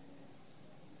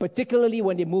 particularly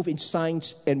when they move in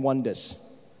signs and wonders.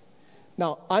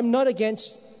 Now, I'm not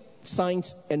against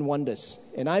signs and wonders,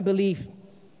 and I believe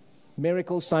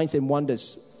miracles, signs, and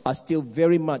wonders are still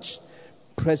very much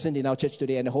present in our church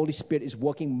today, and the Holy Spirit is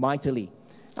working mightily.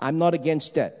 I'm not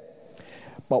against that.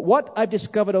 But what I've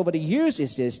discovered over the years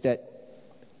is this, that,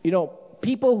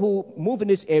 people who move in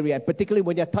this area, and particularly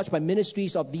when they're touched by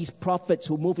ministries of these prophets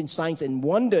who move in signs and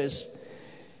wonders,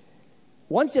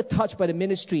 once they're touched by the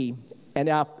ministry and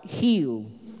are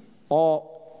healed or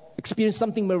experience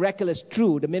something miraculous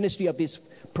through the ministry of these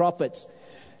prophets,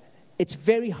 it's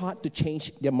very hard to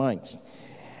change their minds.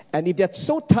 And if they're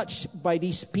so touched by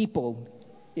these people,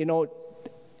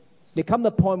 they come to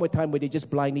a point where they just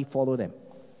blindly follow them.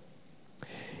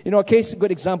 A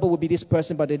good example would be this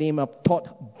person by the name of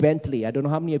Todd Bentley. I don't know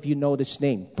how many of you know this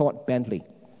name, Todd Bentley.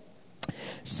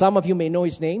 Some of you may know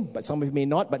his name, but some of you may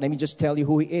not. But let me just tell you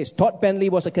who he is. Todd Bentley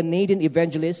was a Canadian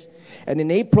evangelist, and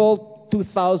in April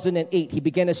 2008, he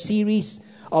began a series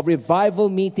of revival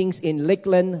meetings in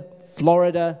Lakeland,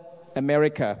 Florida,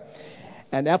 America.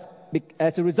 And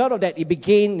as a result of that, it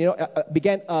began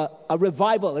a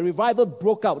revival. A revival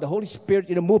broke out. The Holy Spirit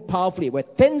moved powerfully, where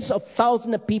tens of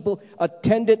thousands of people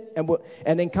attended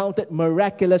and encountered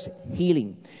miraculous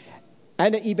healing.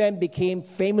 And the event became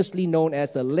famously known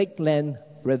as the Lakeland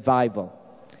Revival.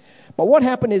 But what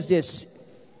happened is this.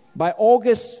 By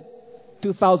August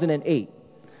 2008,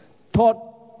 Todd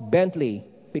Bentley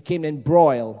became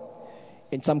embroiled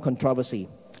in some controversy.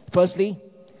 Firstly,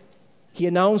 he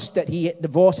announced that he had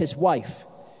divorced his wife.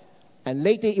 And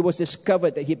later it was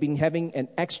discovered that he had been having an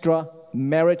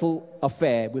extramarital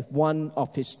affair with one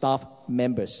of his staff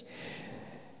members.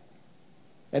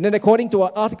 And then according to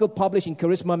an article published in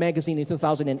Charisma magazine in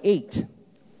 2008,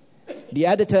 the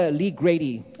editor, Lee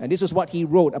Grady, and this is what he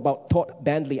wrote about Todd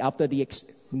Bentley after the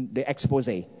expose.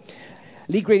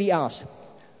 Lee Grady asked,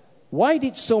 why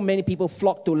did so many people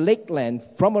flock to Lakeland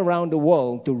from around the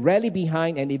world to rally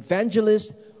behind an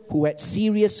evangelist who had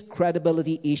serious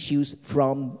credibility issues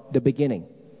from the beginning?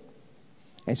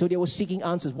 And so they were seeking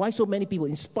answers. Why so many people,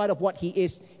 in spite of what he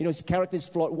is, his character is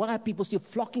flawed, why are people still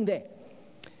flocking there?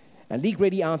 And Lee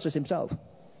Grady answers himself.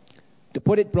 To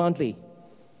put it bluntly,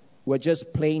 we're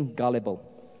just plain gullible.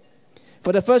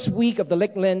 For the first week of the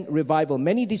Lakeland Revival,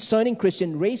 many discerning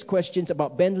Christians raised questions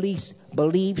about Bentley's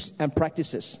beliefs and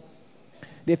practices.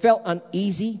 They felt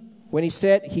uneasy when he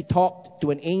said he talked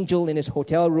to an angel in his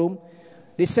hotel room.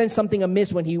 They sensed something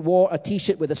amiss when he wore a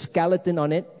t-shirt with a skeleton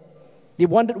on it. They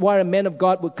wondered why a man of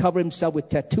God would cover himself with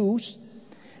tattoos.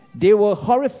 They were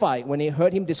horrified when they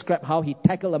heard him describe how he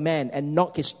tackled a man and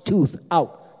knocked his tooth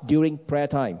out during prayer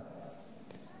time.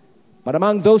 But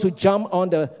among those who jumped on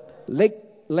the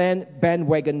Lakeland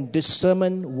bandwagon,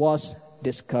 discernment was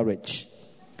discouraged.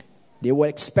 They were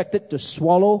expected to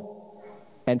swallow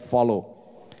and follow.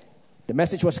 The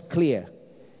message was clear.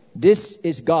 This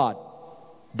is God.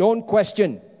 Don't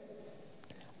question.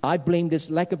 I blame this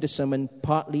lack of discernment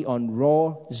partly on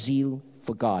raw zeal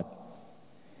for God.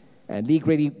 And Lee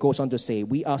Grady goes on to say,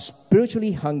 we are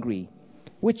spiritually hungry,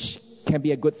 which can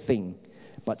be a good thing.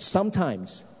 But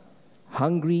sometimes,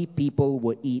 hungry people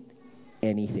will eat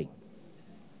anything.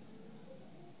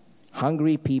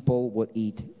 Hungry people will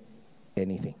eat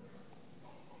anything.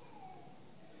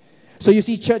 So you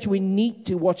see, church, we need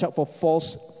to watch out for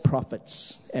false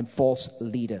prophets and false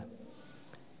leaders.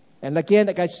 And again,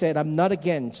 like I said, I'm not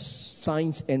against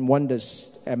signs and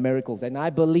wonders and miracles. And I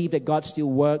believe that God still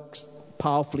works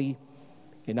powerfully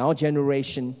in our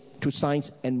generation through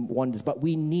signs and wonders. But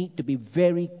we need to be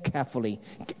very carefully,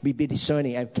 be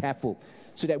discerning and careful,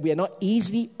 so that we are not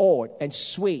easily awed and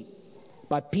swayed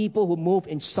by people who move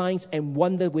in signs and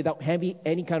wonder without having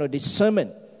any kind of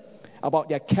discernment about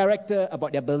their character,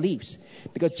 about their beliefs.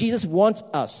 Because Jesus wants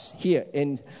us here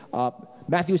in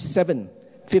Matthew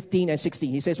 7:15 and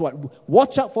 16. He says what?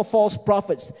 Watch out for false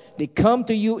prophets. They come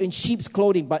to you in sheep's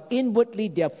clothing, but inwardly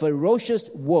they are ferocious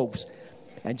wolves.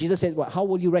 And Jesus said, what? How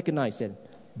will you recognize them?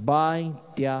 By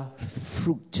their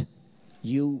fruit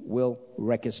you will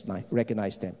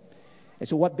recognize them. And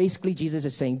so what basically Jesus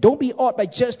is saying, don't be awed by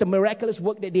just the miraculous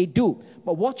work that they do,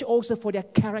 but watch also for their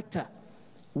character.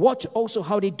 Watch also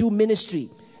how they do ministry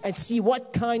and see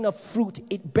what kind of fruit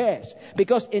it bears.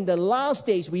 Because in the last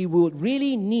days, we will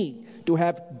really need to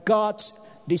have God's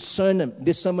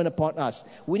discernment upon us.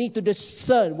 We need to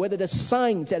discern whether the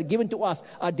signs that are given to us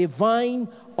are divine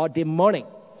or demonic.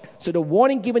 So the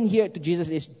warning given here to Jesus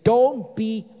is, don't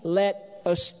be led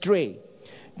astray.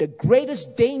 The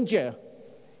greatest danger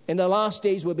in the last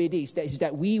days will be this, that is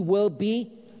that we will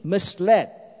be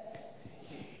misled.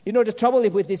 The trouble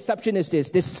with deception is this.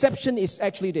 Deception is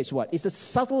actually this, what? It's a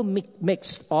subtle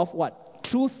mix of what?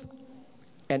 Truth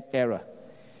and error.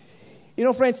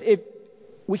 Friends, if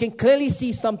we can clearly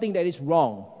see something that is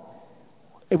wrong,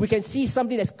 if we can see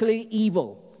something that's clearly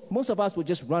evil, most of us will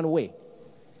just run away.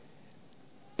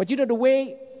 But the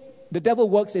way the devil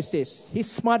works is this. He's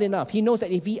smart enough. He knows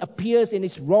that if he appears in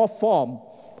his raw form,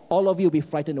 all of you will be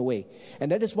frightened away.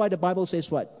 And that is why the Bible says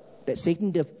what? That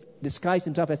Satan disguised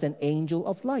himself as an angel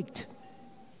of light.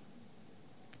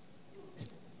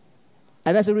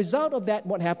 And as a result of that,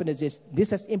 what happened is this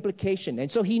has implication.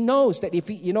 And so he knows that if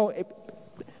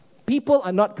people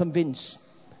are not convinced.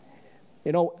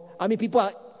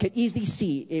 People can easily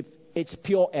see if it's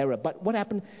pure error. But what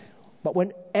happened? But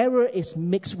when error is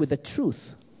mixed with the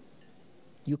truth,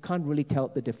 you can't really tell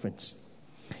the difference.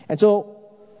 And so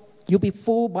you'll be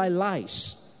fooled by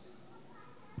lies,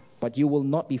 but you will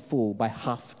not be fooled by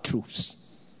half-truths.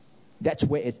 That's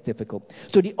where it's difficult.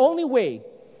 So the only way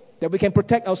that we can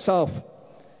protect ourselves,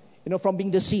 from being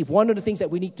deceived, one of the things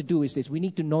that we need to do is this. We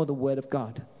need to know the Word of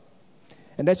God.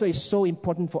 And that's why it's so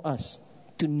important for us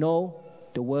to know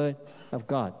the Word of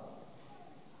God.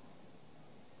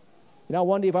 I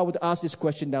wonder if I would ask this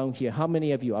question down here. How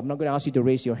many of you, I'm not going to ask you to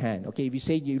raise your hand. Okay, if you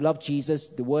say you love Jesus,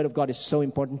 the Word of God is so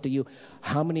important to you,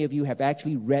 how many of you have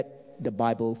actually read the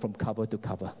Bible from cover to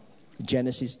cover?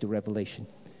 Genesis to Revelation.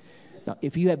 Now,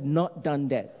 if you have not done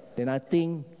that, then I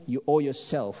think you owe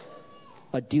yourself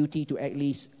a duty to at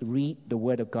least read the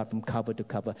Word of God from cover to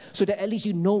cover, so that at least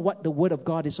you know what the Word of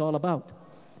God is all about.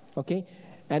 Okay?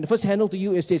 And the first handle to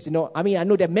you is this, I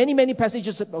know there are many, many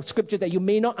passages of Scripture that you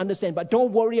may not understand, but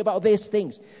don't worry about these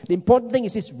things. The important thing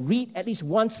is this, read at least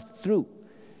once through.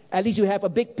 At least you have a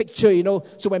big picture,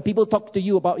 so when people talk to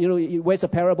you about, where's the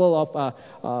parable of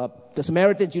the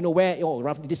Samaritans,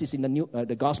 roughly this is in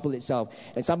the Gospel itself.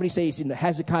 And somebody says in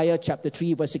Hezekiah chapter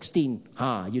 3, verse 16,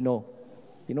 you know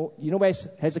where's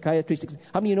Hezekiah 3:16?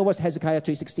 How many of you know what's Hezekiah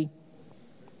 3:16?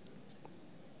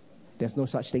 There's no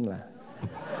such thing, lah.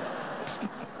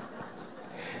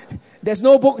 There's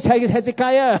no book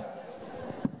Hezekiah.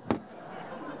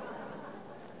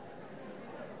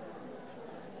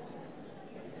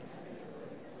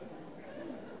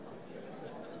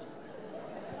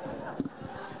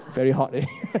 Very hot, eh?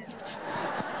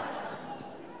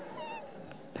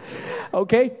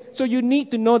 Okay, so you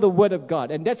need to know the Word of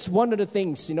God. And that's one of the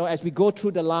things, as we go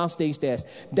through the last days there,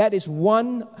 that is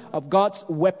one of God's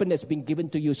weapon that's been given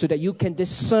to you so that you can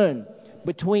discern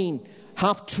between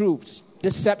half-truths,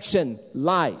 deception,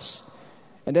 lies.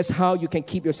 And that's how you can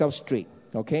keep yourself straight,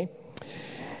 okay?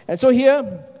 And so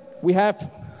here we have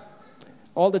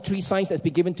all the 3 signs that's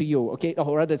been given to you, okay?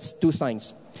 Or rather, it's 2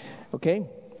 signs, okay?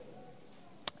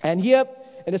 And here,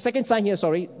 and the second sign here,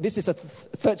 this is a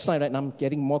third sign, right? Now I'm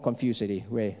getting more confused already.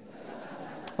 Wait.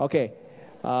 Okay.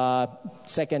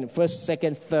 First,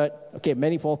 second, third. Okay,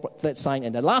 manifold third sign.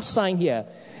 And the last sign here,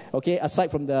 okay,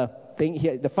 aside from the thing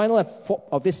here, the final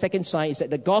of this second sign is that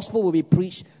the gospel will be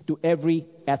preached to every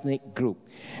ethnic group.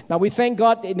 Now we thank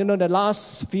God, the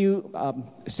last few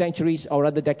centuries or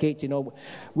other decades,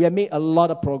 we have made a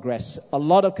lot of progress. A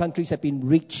lot of countries have been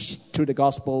reached through the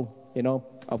gospel,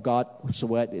 of God, the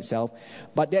Word itself.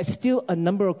 But there's still a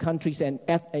number of countries and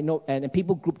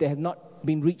people group that have not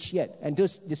been reached yet. And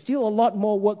there's still a lot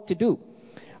more work to do.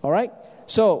 All right?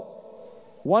 So,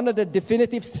 one of the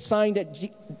definitive signs that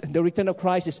the return of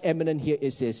Christ is imminent here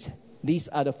is this. These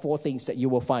are the 4 things that you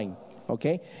will find,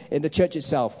 okay, in the church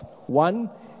itself. 1,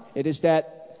 it is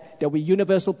that there will be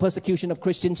universal persecution of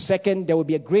Christians. 2nd, there will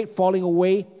be a great falling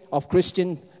away of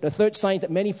Christians. The 3rd sign is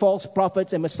that many false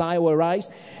prophets and Messiah will arise.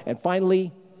 And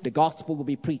finally, the gospel will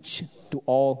be preached to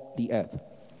all the earth.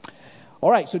 All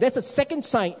right, so that's the second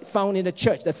sign found in the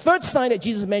church. The 3rd sign that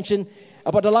Jesus mentioned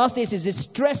about the last days is this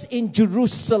stress in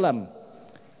Jerusalem.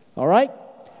 All right?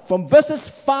 From verses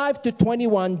 5 to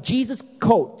 21, Jesus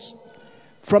quotes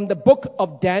from the book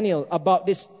of Daniel about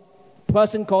this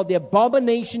person called the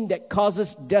abomination that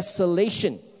causes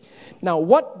desolation. Now,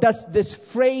 what does this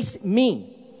phrase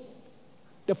mean?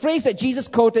 The phrase that Jesus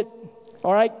quoted,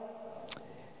 all right,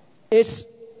 is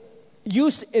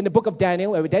used in the book of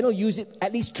Daniel, where Daniel used it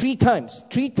at least 3 times.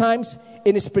 3 times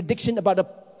in his prediction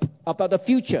about the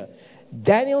future.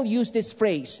 Daniel used this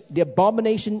phrase, the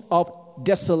abomination of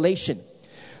desolation.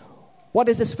 What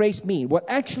does this phrase mean? Well,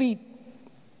 actually,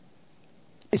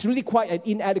 it's really quite an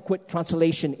inadequate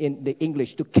translation in the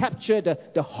English to capture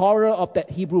the horror of that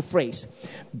Hebrew phrase.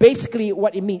 Basically,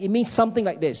 what it means something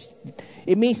like this.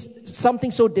 It means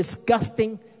something so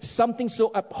disgusting, something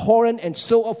so abhorrent and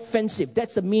so offensive.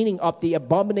 That's the meaning of the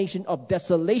abomination of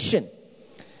desolation.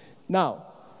 Now,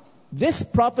 this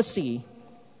prophecy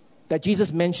that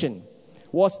Jesus mentioned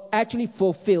was actually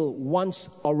fulfilled once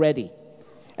already.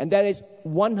 And that is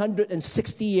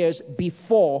 160 years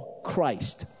before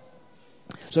Christ.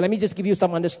 So let me just give you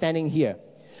some understanding here.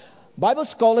 Bible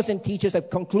scholars and teachers have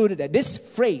concluded that this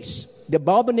phrase, the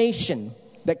abomination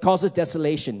that causes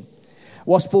desolation,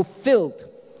 was fulfilled,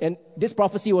 and this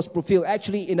prophecy was fulfilled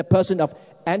actually in the person of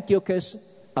Antiochus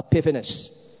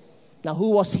Epiphanes. Now,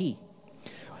 who was he?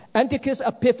 Antiochus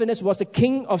Epiphanes was the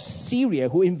king of Syria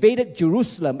who invaded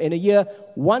Jerusalem in the year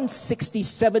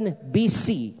 167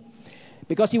 BC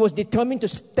because he was determined to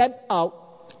stamp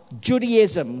out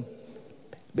Judaism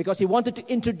because he wanted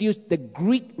to introduce the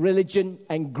Greek religion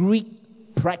and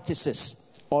Greek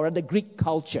practices, or the Greek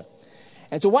culture.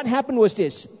 And so what happened was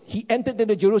this: he entered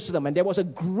into Jerusalem, and there was a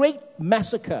great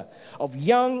massacre of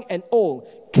young and old,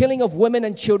 killing of women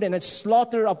and children, and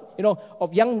slaughter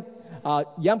of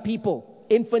young people,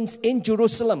 infants in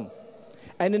Jerusalem.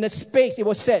 And in a space, it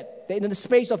was said that in the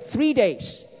space of 3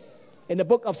 days, in the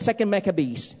book of 2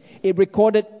 Maccabees, it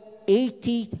recorded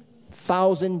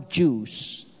 80,000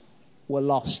 Jews were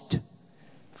lost.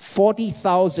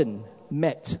 40,000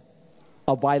 met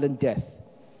a violent death.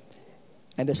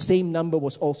 And the same number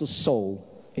was also sold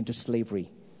into slavery.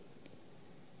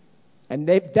 And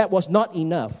if that was not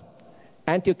enough,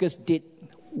 Antiochus did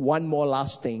one more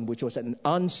last thing, which was an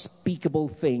unspeakable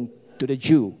thing to the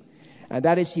Jew. And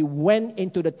that is, he went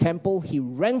into the temple, he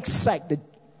ransacked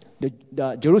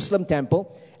the Jerusalem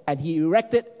temple, and he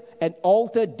erected an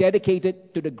altar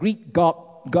dedicated to the Greek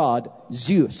god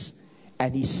Zeus.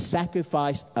 And he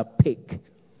sacrificed a pig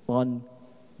on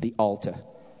the altar.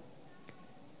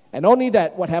 And only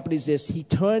that, what happened is this: he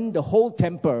turned the whole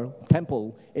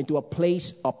temple into a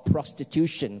place of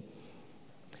prostitution.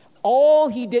 All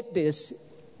he did this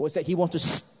was that he wanted to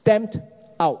stamp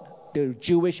out the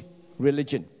Jewish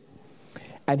religion.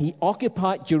 And he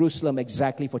occupied Jerusalem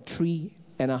exactly for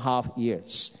 3.5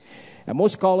 years. And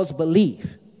most scholars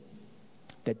believe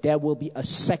that there will be a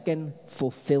second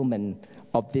fulfillment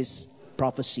of this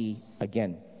prophecy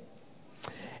again.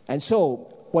 And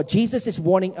so, what Jesus is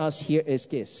warning us here is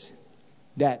this: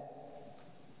 that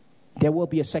there will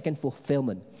be a second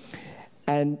fulfillment.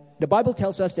 And the Bible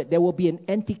tells us that there will be an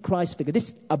antichrist figure.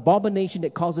 This abomination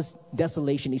that causes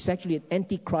desolation is actually an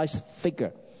antichrist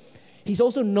figure. He's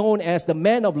also known as the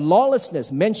man of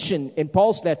lawlessness, mentioned in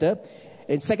Paul's letter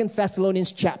in 2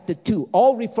 Thessalonians chapter 2,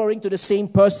 all referring to the same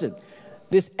person.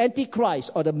 This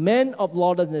antichrist, or the man of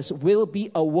lawlessness, will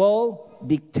be a world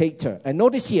dictator. And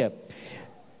notice here,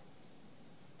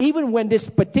 even when this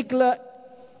particular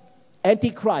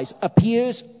antichrist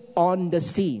appears on the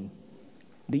scene,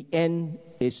 the end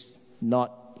is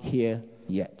not here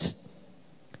yet.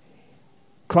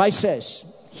 Christ says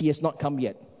he has not come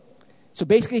yet. So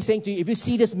basically saying to you, if you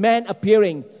see this man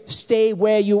appearing, stay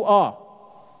where you are.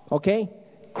 Okay?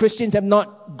 Christians have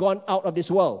not gone out of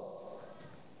this world.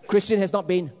 Christian has not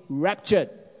been raptured.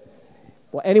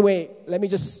 Well, anyway, let me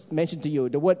just mention to you,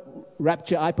 the word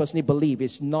rapture, I personally believe,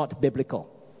 is not biblical.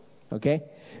 Okay?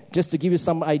 Just to give you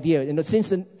some idea, since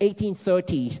the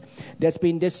 1830s, there's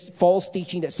been this false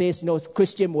teaching that says,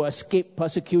 Christian will escape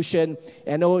persecution,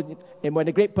 and when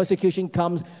the great persecution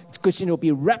comes, Christian will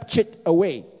be raptured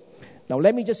away. Now,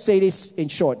 let me just say this in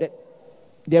short, that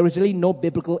there is really no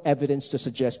biblical evidence to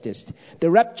suggest this. The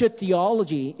rapture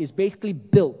theology is basically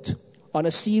built on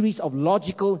a series of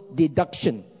logical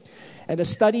deduction, and the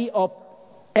study of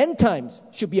end times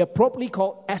should be appropriately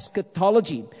called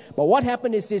eschatology. But what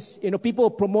happened is this, people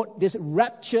promote this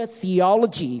rapture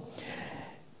theology.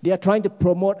 They are trying to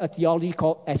promote a theology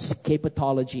called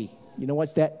escapatology. You know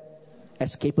what's that?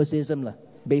 Escapism.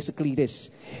 Basically this.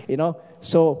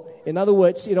 So, in other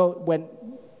words, when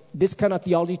this kind of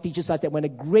theology teaches us that when a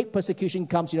great persecution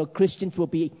comes, Christians will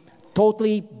be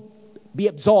totally be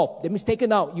absolved. That means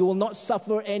taken out. You will not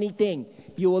suffer anything.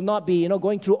 You will not be,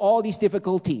 going through all these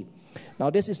difficulty. Now,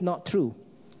 this is not true.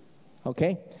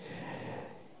 Okay?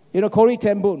 Corrie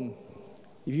ten Boom,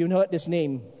 if you've heard this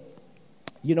name,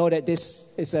 you know that this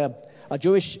is a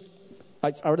Jewish,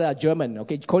 or a German.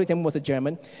 Okay? Corrie ten Boom was a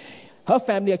German. Her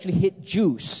family actually hid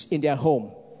Jews in their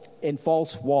home in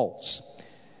false walls.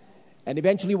 And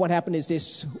eventually what happened is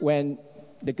this: when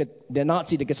the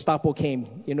Nazi, the Gestapo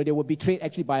came, they were betrayed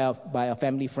actually by a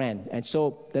family friend. And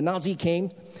so the Nazi came.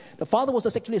 The father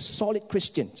was actually a solid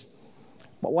Christian.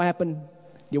 But what happened?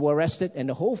 They were arrested, and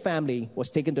the whole family was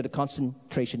taken to the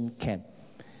concentration camp.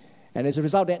 And as a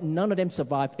result of that, none of them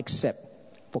survived except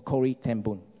for Corrie ten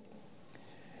Boom.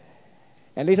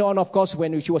 And later on, of course,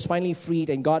 when she was finally freed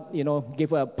and God,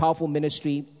 gave her a powerful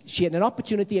ministry, she had an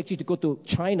opportunity actually to go to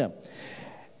China.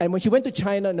 And when she went to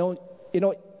China,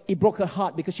 it broke her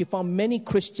heart because she found many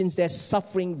Christians there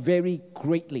suffering very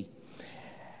greatly.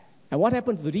 And what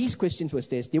happened to these Christians was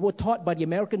this: they were taught by the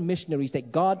American missionaries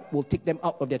that God will take them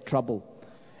out of their trouble.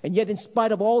 And yet, in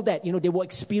spite of all that, they were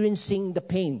experiencing the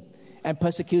pain. and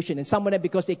persecution. And some of them,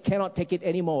 because they cannot take it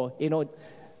anymore,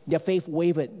 their faith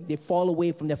wavered. They fall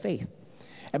away from their faith.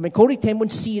 And when Corrie ten Boom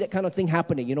see that kind of thing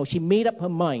happening, she made up her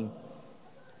mind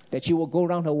that she will go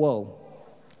around her world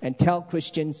and tell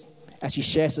Christians, as she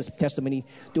shares her testimony,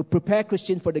 to prepare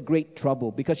Christians for the great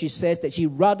trouble, because she says that she'd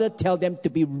rather tell them to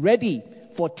be ready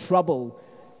for trouble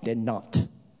than not.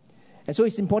 And so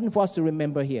it's important for us to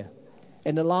remember here,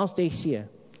 in the last days here,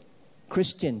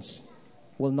 Christians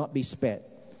will not be spared.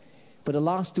 For the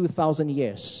last 2,000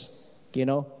 years,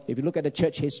 if you look at the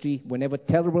church history, whenever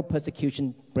terrible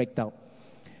persecution breaks out,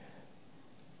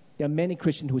 there are many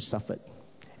Christians who suffered.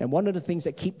 And one of the things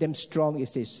that keep them strong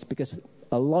is this, because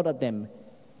a lot of them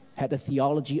had a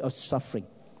theology of suffering.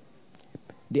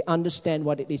 They understand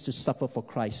what it is to suffer for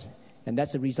Christ. And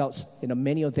that's the result.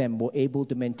 Many of them were able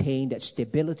to maintain that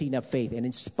stability in their faith, and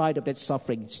in spite of that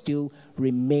suffering, still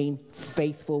remain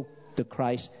faithful to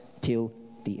Christ till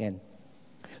the end.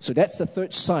 So that's the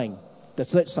third sign. The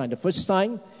first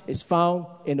sign is found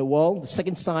in the world. The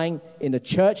second sign in the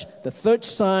church. The third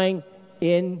sign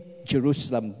in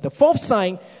Jerusalem. The fourth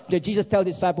sign that Jesus tells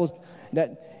his disciples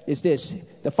that is this.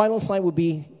 The final sign will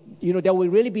be, there will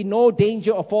really be no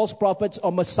danger of false prophets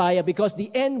or Messiah, because the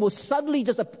end will suddenly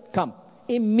just come,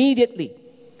 immediately.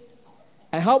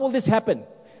 And how will this happen?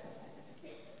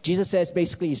 Jesus says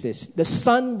basically is this. The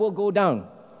sun will go down.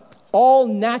 All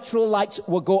natural lights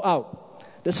will go out.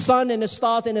 The sun and the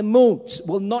stars and the moons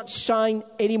will not shine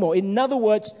anymore. In other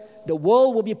words, the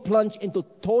world will be plunged into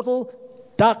total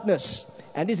darkness.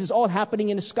 And this is all happening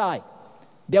in the sky.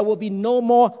 There will be no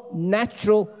more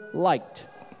natural light.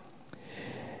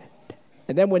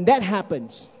 And then when that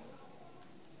happens,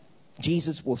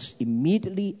 Jesus will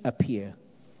immediately appear,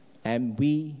 and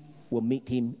we will meet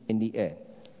him in the air.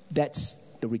 That's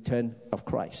the return of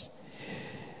Christ.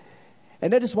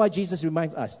 And that is why Jesus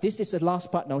reminds us, this is the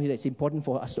last part now here that's important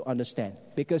for us to understand.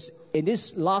 Because in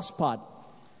this last part,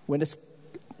 when the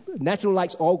natural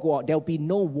lights all go out, there will be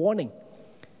no warning.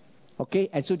 Okay?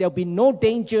 And so there will be no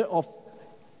danger of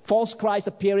false Christ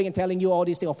appearing and telling you all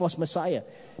these things, or false Messiah.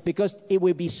 Because it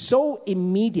will be so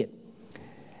immediate.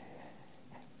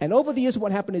 And over the years,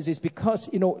 what happened is because,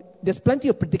 there's plenty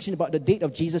of prediction about the date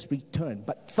of Jesus' return.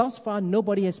 But thus far,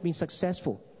 nobody has been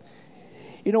successful.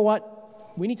 You know what?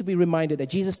 We need to be reminded that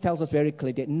Jesus tells us very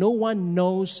clearly that no one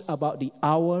knows about the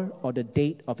hour or the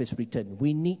date of his return.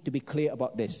 We need to be clear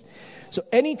about this. So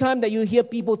anytime that you hear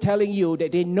people telling you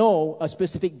that they know a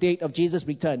specific date of Jesus'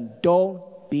 return, don't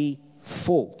be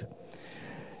fooled.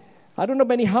 I don't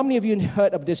know how many of you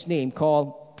heard of this name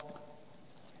called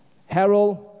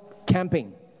Harold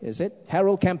Camping. Is it?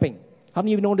 Harold Camping. How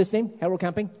many of you know this name? Harold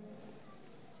Camping?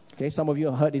 Okay, some of you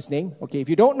have heard his name. Okay, if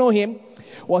you don't know him,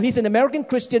 well, he's an American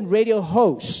Christian radio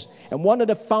host and one of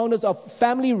the founders of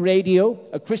Family Radio,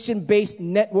 a Christian-based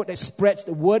network that spreads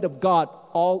the word of God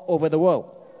all over the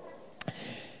world.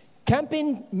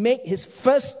 Camping made his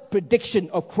first prediction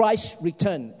of Christ's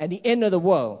return and the end of the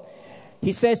world.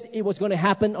 He says it was going to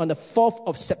happen on the 4th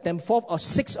or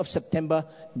 6th of September,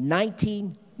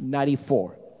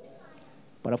 1994.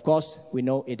 But of course, we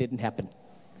know it didn't happen.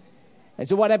 And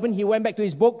so what happened? He went back to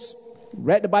his books,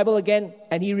 read the Bible again,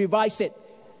 and he revised it.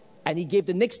 And he gave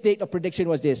the next date of prediction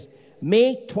was this,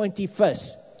 May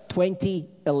 21st,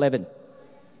 2011,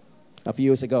 a few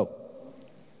years ago.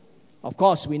 Of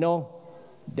course, we know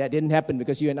that didn't happen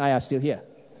because you and I are still here.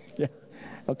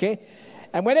 Okay?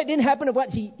 And when it didn't happen,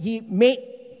 what he made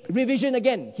revision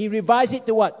again. He revised it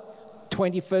to what?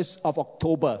 21st of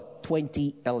October,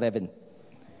 2011.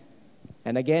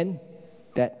 And again,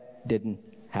 that didn't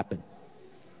happen.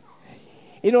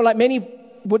 Like many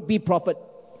would-be prophet,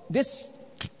 this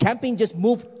Camping just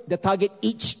moved the target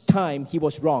each time he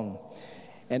was wrong.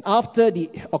 And after the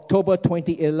October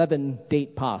 2011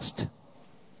 date passed,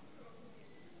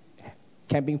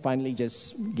 Camping finally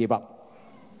just gave up.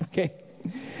 Okay?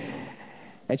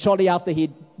 And shortly after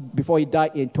before he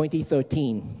died in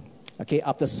 2013, okay,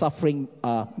 after suffering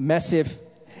massive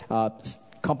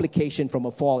complication from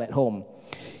a fall at home,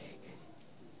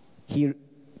 he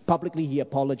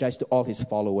apologized to all his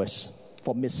followers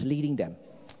for misleading them.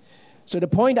 So the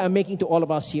point I'm making to all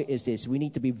of us here is this. We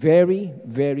need to be very,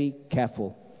 very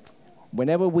careful.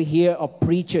 Whenever we hear of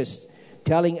preachers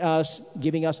telling us,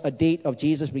 giving us a date of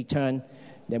Jesus' return,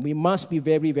 then we must be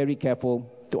very, very careful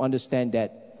to understand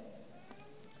that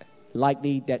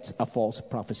likely that's a false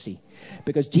prophecy.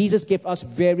 Because Jesus gave us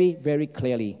very, very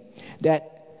clearly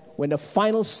that when the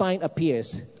final sign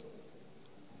appears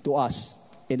to us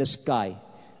in the sky,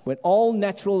 when all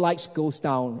natural lights goes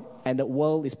down and the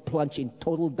world is plunged in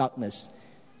total darkness,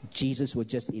 Jesus will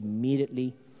just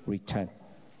immediately return.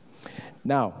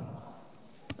 Now,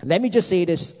 Let me just say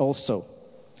this also.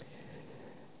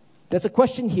 There's a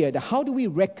question here. How do we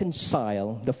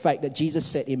reconcile the fact that Jesus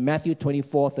said in Matthew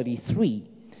 24:33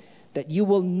 that you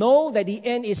will know that the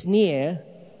end is near,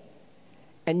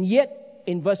 and yet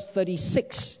in verse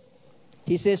 36,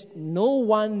 he says, no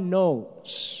one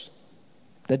knows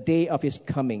the day of his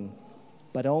coming,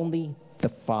 but only the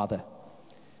Father.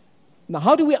 Now,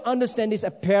 how do we understand this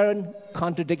apparent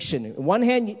contradiction? On one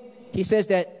hand, he says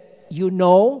that you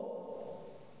know,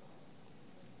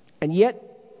 and yet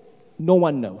no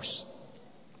one knows.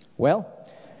 Well,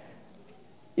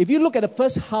 if you look at the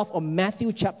first half of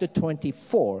Matthew chapter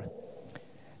 24,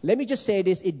 let me just say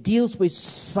this, it deals with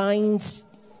signs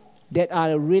that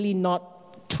are really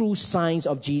not true signs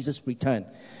of Jesus' return.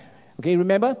 Okay,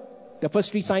 remember? The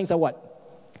first three signs are what?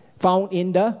 Found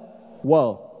in the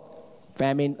world.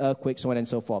 Famine, earthquake, so on and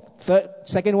so forth.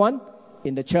 Second one,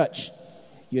 in the church.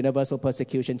 Universal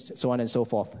persecution, so on and so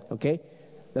forth. Okay?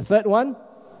 The third one,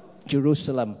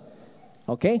 Jerusalem.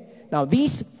 Okay? Now,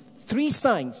 these three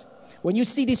signs, when you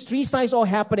see these three signs all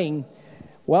happening,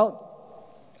 well,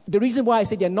 the reason why I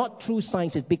say they're not true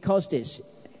signs is because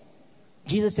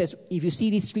Jesus says, if you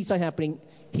see these three signs happening,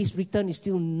 his return is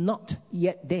still not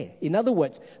yet there. In other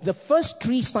words, the first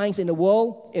three signs in the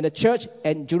world, in the church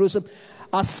and Jerusalem,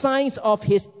 are signs of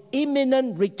his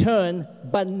imminent return,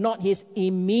 but not his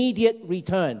immediate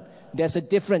return. There's a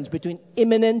difference between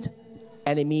imminent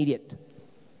and immediate.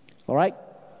 All right?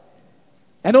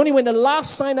 And only when the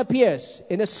last sign appears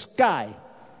in the sky,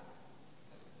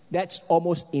 that's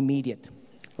almost immediate.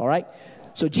 All right?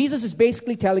 So Jesus is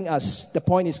basically telling us, the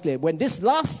point is clear. When this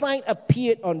last sign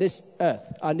appeared on this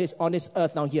earth, on this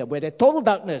earth now here, where there's total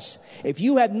darkness, if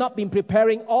you had not been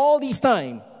preparing all this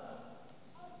time,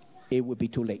 it would be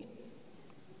too late.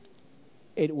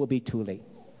 It will be too late.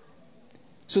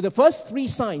 So the first three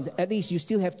signs, at least you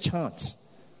still have chance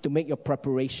to make your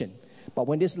preparation. But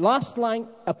when this last line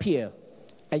appear,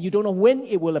 and you don't know when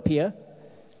it will appear,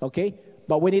 okay?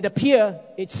 But when it appear,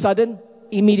 it's sudden,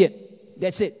 immediate.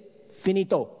 That's it.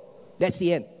 Finito. That's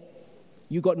the end.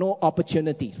 You got no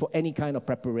opportunity for any kind of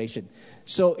preparation.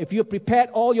 So if you're prepared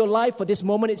all your life for this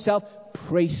moment itself,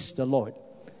 praise the Lord.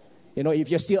 You know, if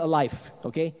you're still alive,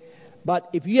 okay? But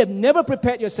if you have never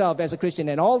prepared yourself as a Christian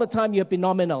and all the time you have been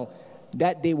nominal,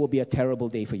 that day will be a terrible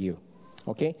day for you.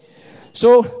 Okay?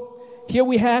 So here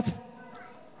we have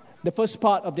the first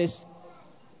part of this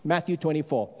Matthew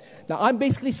 24. Now I'm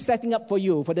basically setting up for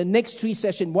you for the next three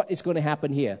sessions what is going to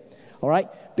happen here. All right?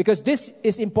 Because this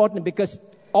is important because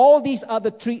all these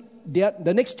other three,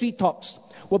 the next three talks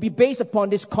will be based upon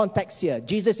this context here.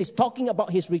 Jesus is talking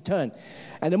about his return.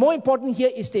 And the more important here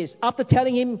is this. After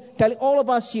telling all of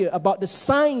us here about the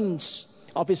signs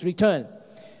of his return,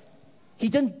 he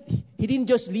didn't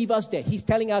just leave us there. He's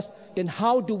telling us, then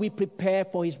how do we prepare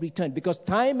for his return? Because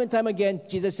time and time again,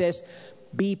 Jesus says,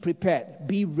 be prepared,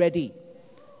 be ready.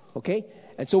 Okay?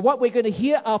 And so what we're going to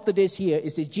hear after this here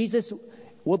is that Jesus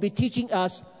will be teaching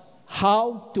us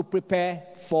how to prepare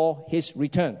for his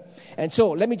return. And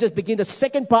so let me just begin the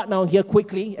second part now here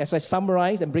quickly as I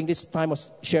summarize and bring this time of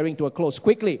sharing to a close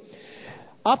quickly.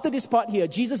 After this part here,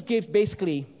 Jesus gave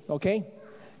basically, okay,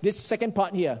 this second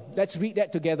part here. Let's read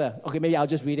that together. Okay, maybe I'll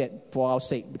just read it for our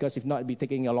sake because if not, it'll be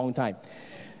taking a long time.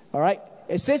 All right.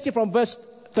 It says here from verse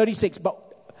 36, but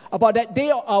about that day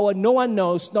or hour no one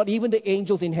knows, not even the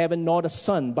angels in heaven nor the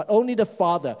Son, but only the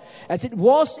Father. As it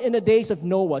was in the days of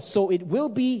Noah, so it will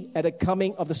be at the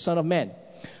coming of the Son of Man.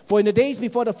 For in the days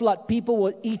before the flood, people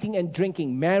were eating and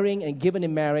drinking, marrying and given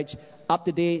in marriage up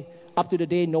to the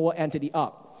day Noah entered the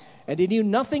ark. And they knew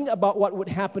nothing about what would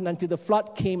happen until the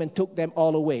flood came and took them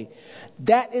all away.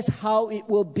 That is how it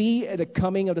will be at the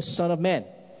coming of the Son of Man.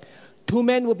 2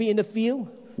 men will be in the field,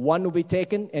 one will be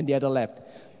taken and the other left.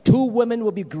 2 women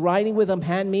will be grinding with a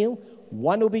handmill,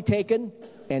 one will be taken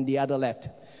and the other left.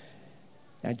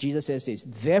 And Jesus says this,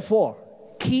 therefore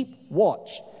keep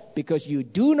watch, because you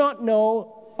do not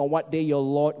know on what day your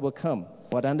Lord will come.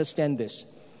 But understand this.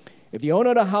 If the owner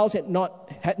of the house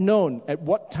had known at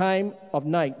what time of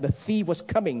night the thief was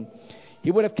coming,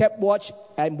 he would have kept watch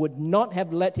and would not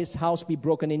have let his house be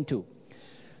broken into.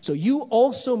 So you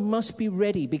also must be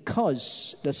ready,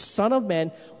 because the Son of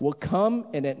Man will come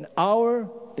in an hour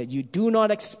that you do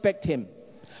not expect him.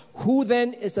 Who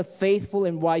then is a faithful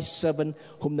and wise servant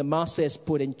whom the master has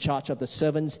put in charge of the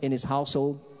servants in his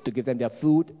household to give them their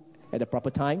food at the proper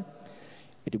time?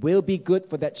 It will be good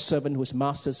for that servant whose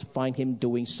masters find him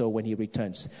doing so when he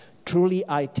returns. Truly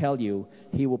I tell you,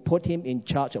 he will put him in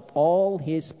charge of all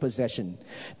his possession.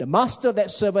 The master of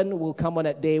that servant will come on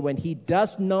that day when he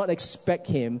does not expect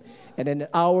him, and in an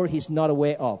hour he's not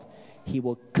aware of. He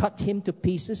will cut him to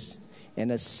pieces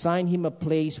and assign him a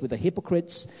place with the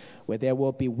hypocrites, where there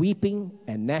will be weeping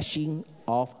and gnashing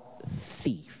of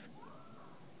teeth.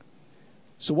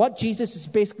 So what Jesus is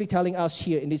basically telling us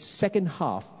here in this second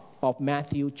half of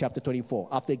Matthew chapter 24,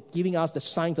 after giving us the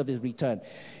signs of his return,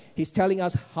 he's telling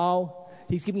us how,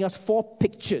 he's giving us 4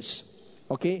 pictures,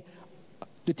 okay,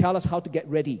 to tell us how to get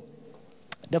ready.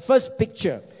 The first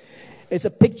picture is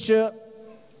a picture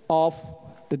of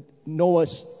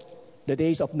the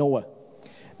days of Noah.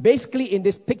 Basically, in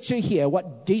this picture here,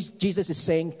 what Jesus is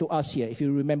saying to us here, if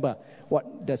you remember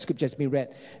what the scripture has been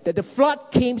read, that the flood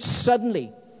came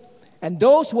suddenly, and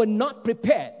those who were not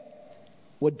prepared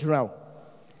would drown.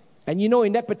 And you know,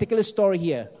 in that particular story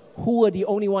here, who were the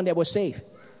only one that was saved?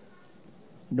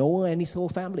 Noah and his whole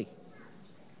family.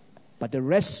 But the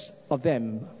rest of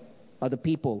them, other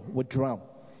people, would drown.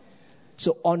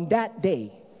 So on that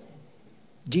day,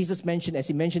 Jesus mentioned, as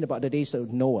he mentioned about the days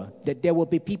of Noah, that there will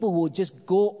be people who will just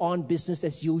go on business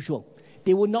as usual.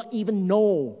 They will not even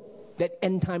know that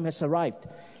end time has arrived.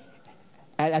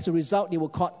 And as a result, they were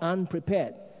caught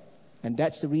unprepared. And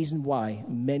that's the reason why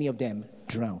many of them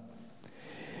drown.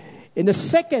 In the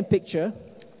second picture,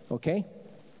 okay,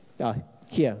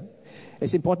 here,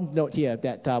 it's important to note here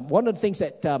that one of the things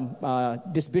that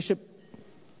this Bishop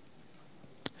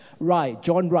Rye,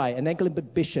 John Rye, an Anglican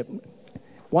bishop,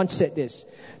 once said this: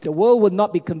 the world will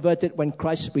not be converted when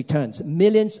Christ returns.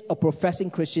 Millions of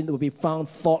professing Christians will be found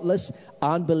thoughtless,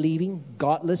 unbelieving,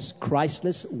 godless,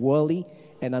 Christless, worldly,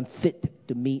 and unfit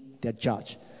to meet their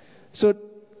judge. So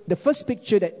the first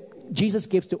picture that Jesus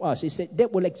gives to us is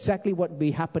that will exactly what will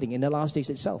be happening in the last days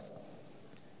itself.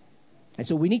 And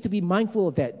so we need to be mindful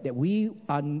of that we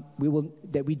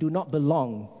do not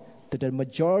belong to the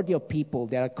majority of people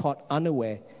that are caught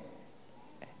unaware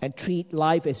and treat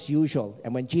life as usual.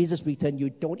 And when Jesus returns, you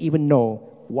don't even know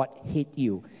what hit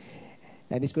you.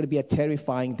 And it's going to be a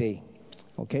terrifying day.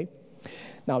 Okay?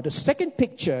 Now, the second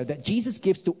picture that Jesus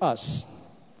gives to us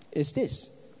is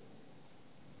this.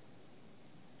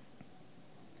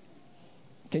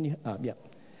 Can you? Yeah.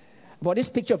 About this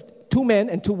picture of 2 men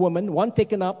and 2 women, one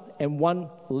taken up and one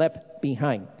left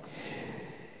behind.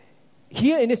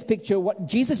 Here in this picture, what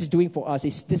Jesus is doing for us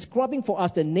is describing for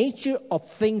us the nature of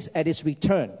things at his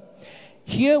return.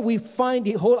 Here we find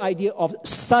the whole idea of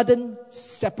sudden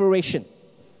separation.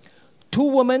 2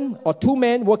 women or 2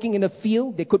 men working in a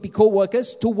field, they could be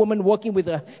co-workers. 2 women working with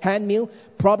a hand mill,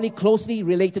 probably closely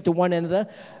related to one another.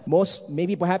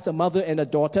 Maybe perhaps a mother and a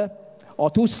daughter. Or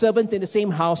 2 servants in the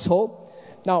same household.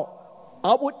 Now,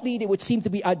 outwardly, they would seem to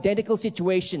be identical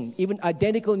situation, even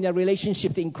identical in their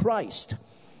relationship in Christ.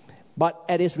 But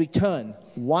at his return,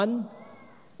 one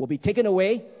will be taken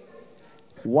away,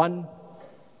 one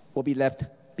will be left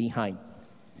behind.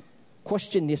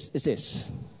 Question is this: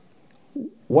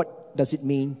 what does it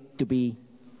mean to be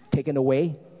taken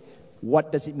away?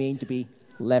 What does it mean to be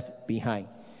left behind?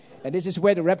 And this is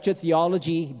where the rapture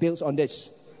theology builds on this.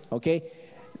 Okay?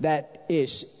 That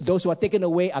is, those who are taken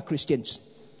away are Christians.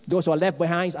 Those who are left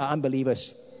behind are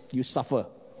unbelievers. You suffer,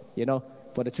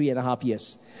 for the 3.5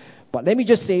 years. But let me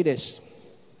just say this.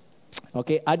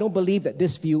 Okay, I don't believe that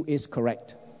this view is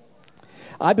correct.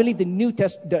 I believe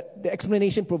the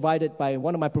explanation provided by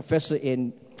one of my professors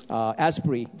in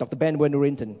Asbury, Dr. Ben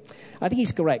Wernerinton, I think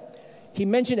he's correct. He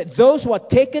mentioned that those who are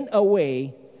taken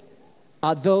away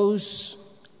are those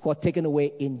who are taken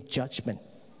away in judgment.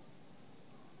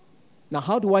 Now,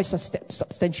 how do I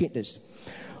substantiate this?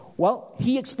 Well,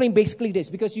 he explained basically this,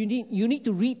 because you need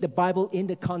to read the Bible in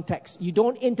the context. You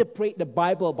don't interpret the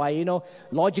Bible by,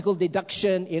 logical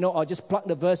deduction, or just plug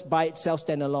the verse by itself,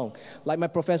 stand alone. Like my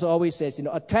professor always says,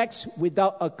 a text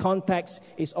without a context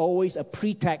is always a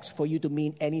pretext for you to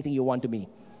mean anything you want to mean.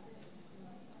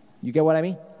 You get what I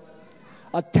mean?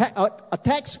 A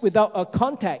text without a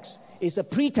context is a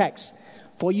pretext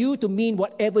for you to mean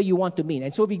whatever you want to mean.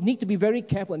 And so we need to be very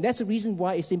careful. And that's the reason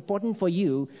why it's important for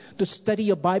you to study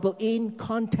your Bible in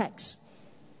context.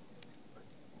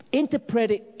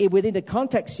 Interpret it within the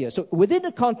context here. So within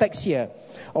the context here,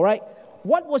 all right,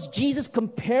 what was Jesus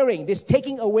comparing this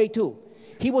taking away to?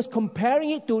 He was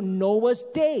comparing it to Noah's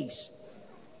days.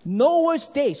 Noah's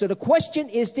days. So the question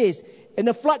is this: in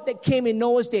the flood that came in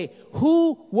Noah's day,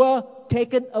 who were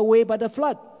taken away by the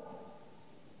flood?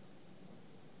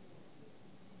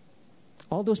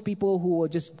 All those people who were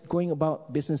just going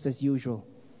about business as usual,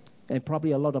 and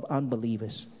probably a lot of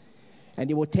unbelievers. And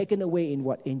they were taken away in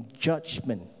what? In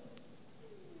judgment.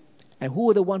 And who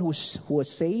were the ones who were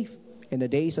saved in the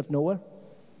days of Noah?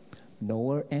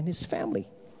 Noah and his family.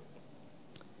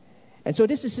 And so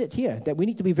this is it here, that we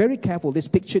need to be very careful, this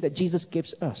picture that Jesus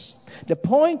gives us. The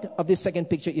point of this second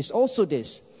picture is also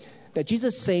this, that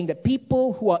Jesus is saying that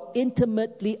people who are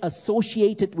intimately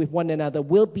associated with one another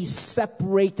will be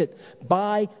separated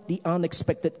by the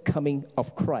unexpected coming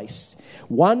of Christ.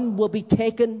 One will be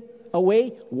taken away,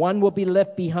 one will be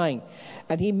left behind.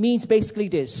 And he means basically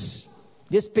this.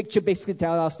 This picture basically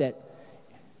tells us that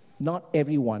not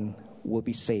everyone will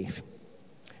be saved.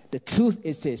 The truth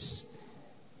is this.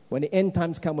 When the end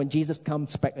times come, when Jesus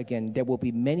comes back again, there will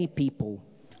be many people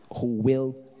who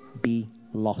will be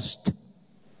lost.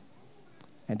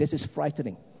 And this is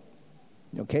frightening.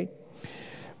 Okay?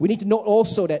 We need to note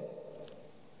also that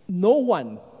no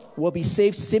one will be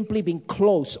saved simply being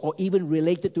close or even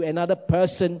related to another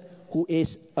person who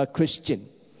is a Christian.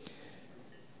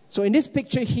 So in this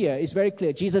picture here, it's very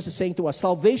clear. Jesus is saying to us,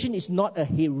 salvation is not a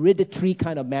hereditary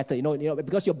kind of matter. You know,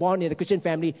 because you're born in a Christian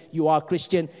family, you are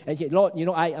Christian. And Lord,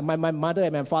 my mother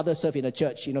and my father serve in a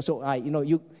church.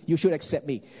 So you should accept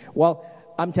me. Well,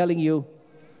 I'm telling you,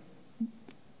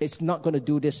 it's not going to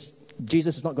do this.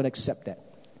 Jesus is not going to accept that.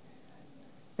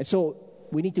 And so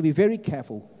we need to be very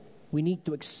careful. We need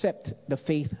to accept the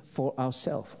faith for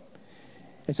ourselves.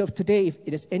 And so today, if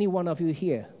it is any one of you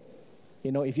here,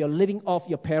 if you're living off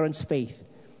your parents' faith,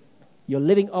 you're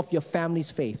living off your family's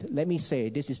faith, let me say,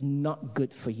 this is not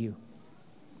good for you.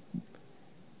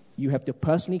 You have to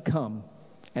personally come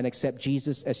and accept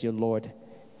Jesus as your Lord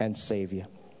and Savior.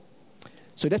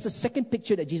 So that's the second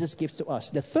picture that Jesus gives to us.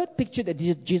 The third picture that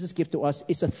Jesus gives to us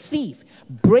is a thief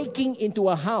breaking into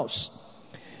a house.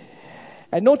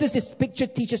 And notice this picture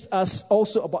teaches us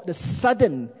also about the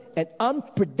sudden and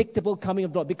unpredictable coming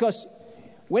of God. Because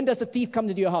when does a thief come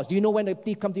into your house? Do you know when a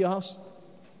thief comes to your house?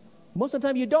 Most of the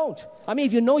time you don't. I mean,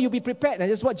 if you know, you'll be prepared.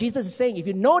 And that's what Jesus is saying. If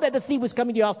you know that the thief is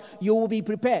coming to your house, you will be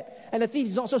prepared. And the thief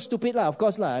is not so stupid, of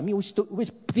course. I mean, which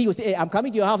thief will say, hey, I'm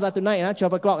coming to your house tonight,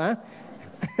 12 o'clock.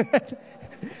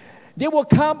 They will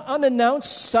come unannounced,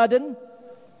 sudden,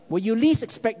 where you least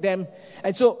expect them.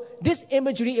 And so this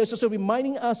imagery is also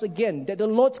reminding us again that the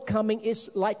Lord's coming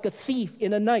is like a thief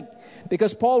in the night.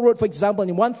 Because Paul wrote, for example,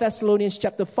 in 1 Thessalonians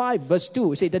chapter 5, verse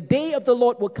 2, he said, the day of the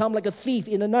Lord will come like a thief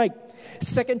in the night.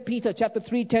 2 Peter chapter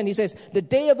 3:10, he says, the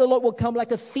day of the Lord will come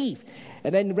like a thief.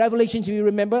 And then in Revelation, do you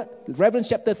remember? Revelation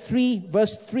chapter 3,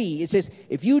 verse 3, it says,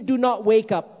 if you do not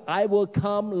wake up, I will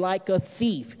come like a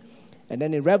thief. And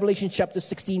then in Revelation chapter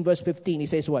 16, verse 15, he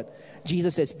says what?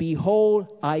 Jesus says, behold,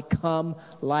 I come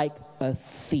like a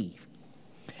thief.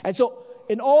 And so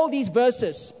in all these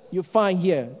verses, you find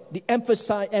here the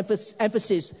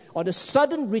emphasis on the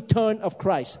sudden return of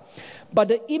Christ. But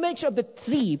the image of the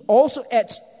thief also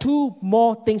adds two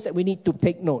more things that we need to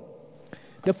take note.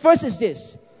 The first is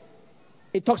this.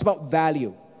 It talks about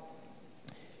value.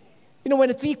 When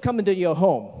a thief comes into your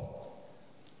home,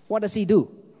 what does he do?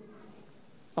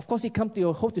 Of course, he comes to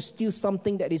your home to steal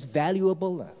something that is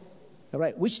valuable. All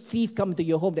right? Which thief comes to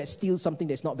your home that steals something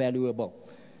that's not valuable?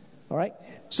 All right?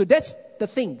 So that's the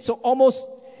thing. So almost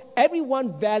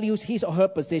everyone values his or her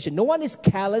possession. No one is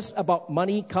callous about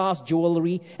money, cars,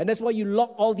 jewelry. And that's why you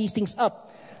lock all these things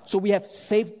up. So we have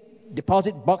safe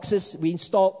deposit boxes. We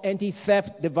install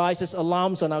anti-theft devices,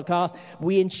 alarms on our cars.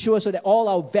 We ensure so that all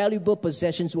our valuable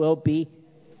possessions will be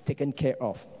taken care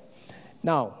of.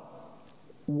 Now,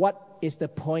 what is the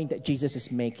point that Jesus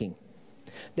is making?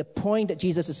 The point that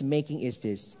Jesus is making is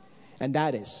this, and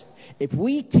that is, if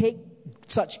we take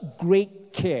such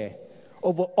great care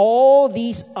over all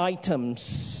these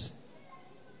items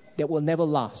that will never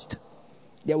last,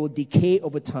 that will decay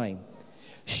over time,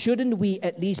 shouldn't we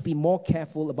at least be more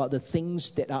careful about the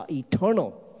things that are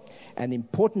eternal? And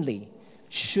importantly,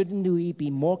 shouldn't we be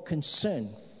more concerned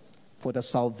for the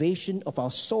salvation of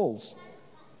our souls?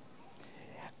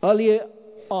 Earlier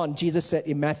on, Jesus said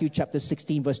in Matthew chapter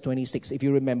 16, verse 26, if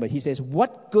you remember, he says,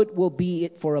 what good will be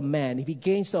it for a man if he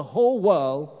gains the whole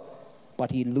world,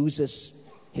 but he loses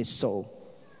his soul?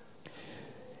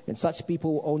 And such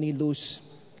people will only lose,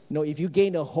 if you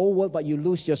gain the whole world, but you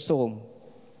lose your soul,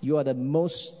 you are the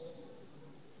most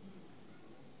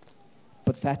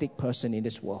pathetic person in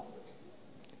this world.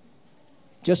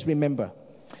 Just remember.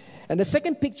 And the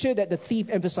second picture that the thief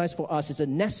emphasized for us is the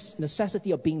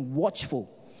necessity of being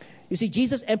watchful. You see,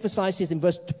 Jesus emphasizes in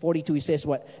verse 42, he says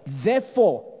what?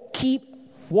 Therefore, keep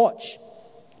watch,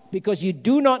 because you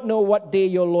do not know what day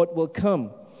your Lord will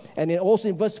come. And then also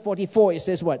in verse 44, it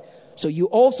says what? So you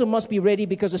also must be ready,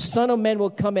 because the Son of Man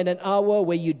will come at an hour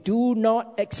where you do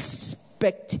not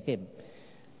expect him.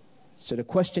 So the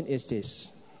question is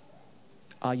this.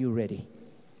 Are you ready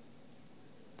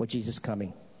for Jesus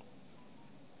coming?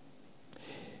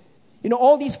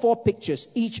 All these four pictures,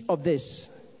 each of these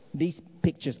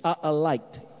pictures are alike.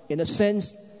 In a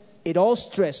sense, it all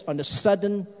stress on the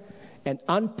sudden and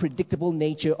unpredictable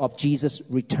nature of Jesus'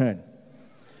 return.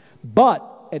 But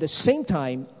at the same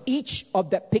time, each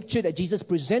of that picture that Jesus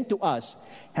presents to us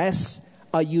has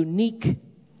a unique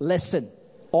lesson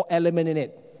or element in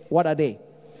it. What are they?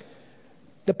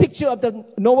 The picture of the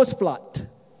Noah's flood,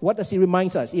 what does it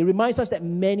remind us? It reminds us that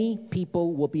many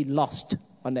people will be lost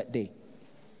on that day.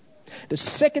 The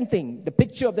second thing, the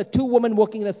picture of the two women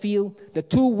working in the field, the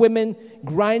two women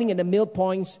grinding in the mill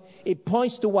points, it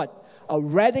points to what? A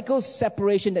radical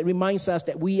separation that reminds us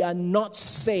that we are not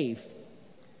saved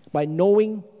by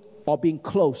knowing or being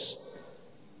close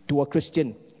to a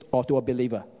Christian or to a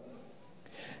believer.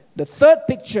 The third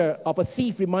picture of a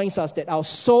thief reminds us that our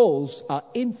souls are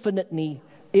infinitely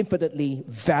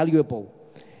valuable,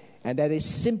 and that is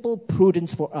simple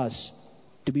prudence for us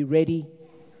to be ready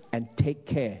and take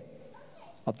care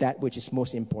of that which is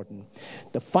most important.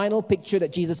 The final picture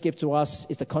that Jesus gives to us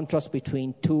is the contrast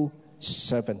between two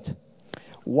servants.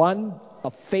 One,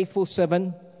 a faithful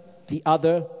servant, the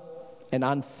other, an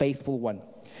unfaithful one.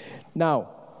 Now,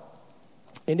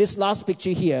 in this last picture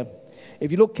here,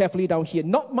 if you look carefully down here,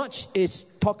 not much is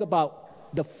talk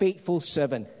about the faithful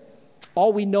servant.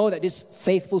 All we know that this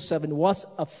faithful servant was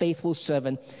a faithful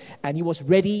servant, and he was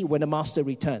ready when the master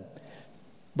returned.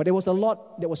 But there was a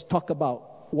lot that was talked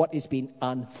about what is being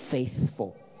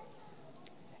unfaithful.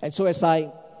 And so as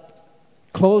I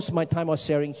close my time of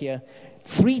sharing here,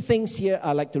 three things here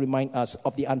I'd like to remind us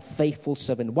of the unfaithful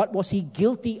servant. What was he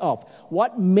guilty of?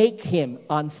 What made him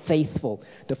unfaithful?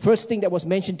 The first thing that was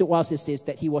mentioned to us is this,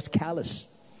 that he was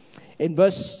callous. In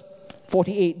verse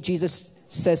 48, Jesus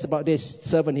says about this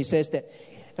servant, he says that,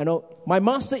 my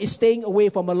master is staying away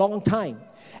from a long time.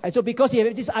 And so because he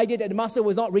had this idea that the master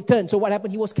will not return, so what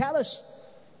happened? He was callous.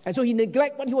 And so he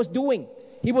neglected what he was doing.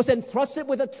 He was entrusted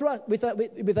with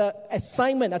a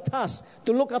assignment, a task,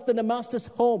 to look after the master's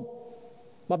home.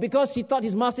 But because he thought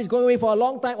his master is going away for a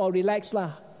long time, relax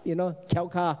lah,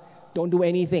 kiao ka, don't do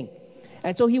anything.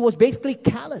 And so he was basically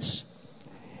callous.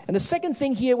 And the second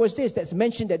thing here was this, that's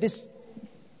mentioned, that this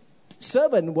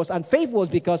servant was unfaithful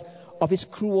because of his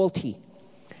cruelty.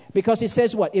 Because it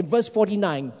says what? In verse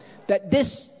 49, that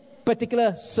this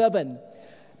particular servant,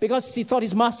 because he thought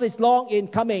his master is long in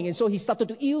coming, and so he started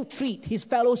to ill-treat his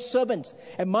fellow servants.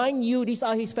 And mind you, these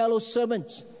are his fellow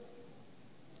servants.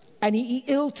 And he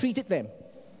ill-treated them.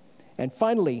 And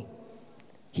finally,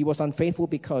 he was unfaithful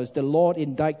because the Lord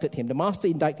indicted him. The master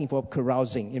indicted him for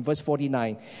carousing. In verse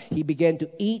 49, he began to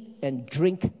eat and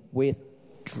drink with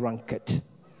drunkard.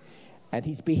 And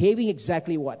he's behaving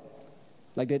exactly what?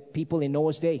 Like the people in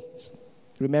Noah's days.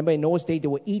 Remember, in Noah's day, they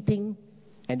were eating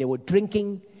and they were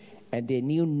drinking, and they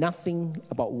knew nothing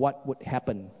about what would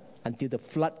happen until the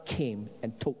flood came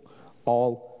and took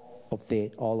all of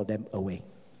them away.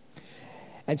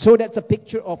 And so that's a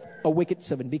picture of a wicked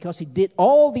servant, because he did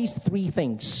all these three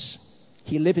things.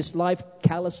 He lived his life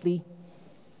callously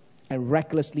and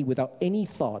recklessly without any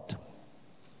thought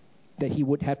that he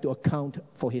would have to account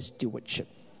for his stewardship.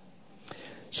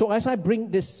 So as I bring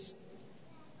this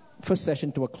first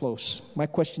session to a close, my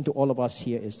question to all of us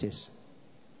here is this.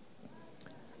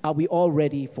 Are we all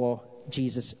ready for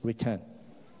Jesus' return?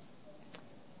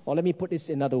 Or let me put this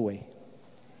another way.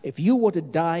 If you were to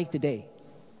die today,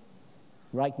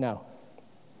 right now,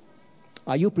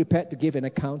 are you prepared to give an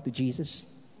account to Jesus?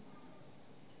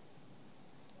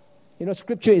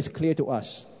 Scripture is clear to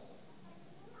us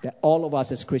that all of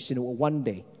us as Christians will one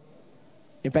day,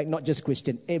 in fact, not just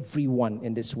Christian, everyone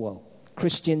in this world,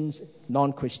 Christians,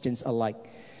 non-Christians alike,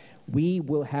 we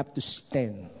will have to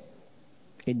stand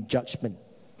in judgment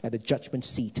at the judgment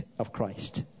seat of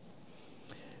Christ.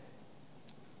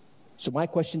 So my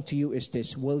question to you is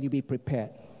this: will you be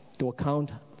prepared to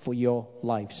account for your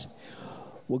lives?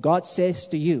 Will God says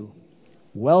to you,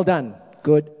 well done,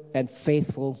 good and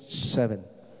faithful servant?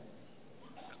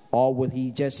 Or will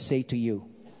he just say to you,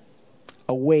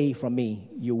 away from me,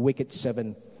 you wicked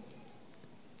servant?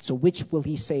 So which will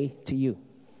he say to you?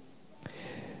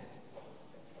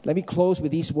 Let me close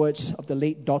with these words of the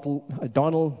late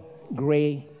Donald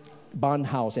Gray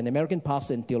Barnhouse, an American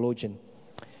pastor and theologian.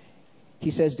 He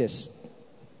says this: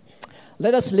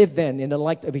 let us live then in the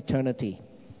light of eternity.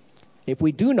 If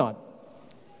we do not,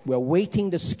 we are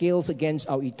weighting the scales against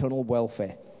our eternal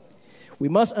welfare. We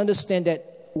must understand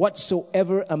that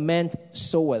whatsoever a man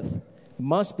soweth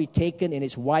must be taken in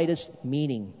its widest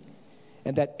meaning,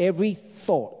 and that every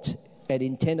thought and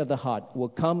intent of the heart will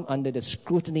come under the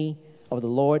scrutiny of the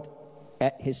Lord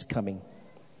at his coming.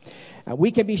 And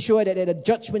we can be sure that at the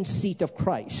judgment seat of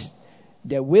Christ,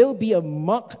 there will be a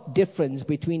marked difference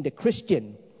between the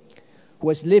Christian who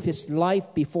has lived his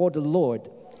life before the Lord,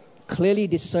 clearly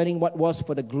discerning what was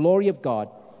for the glory of God,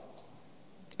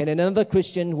 And another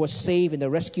Christian was saved in the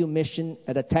rescue mission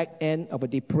at the tack end of a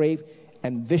depraved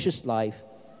and vicious life,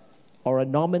 or a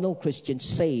nominal Christian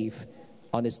saved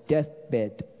on his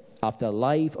deathbed after a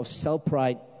life of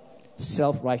self-pride,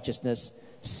 self-righteousness,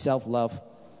 self-love,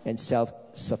 and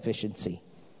self-sufficiency.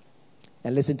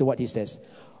 And listen to what he says.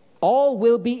 All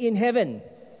will be in heaven,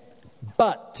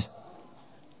 but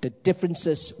the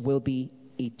differences will be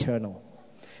eternal.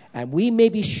 And we may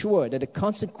be sure that the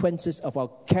consequences of our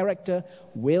character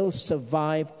will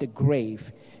survive the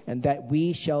grave, and that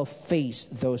we shall face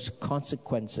those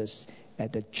consequences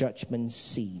at the judgment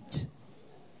seat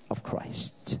of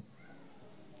Christ.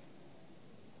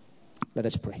 Let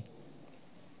us pray.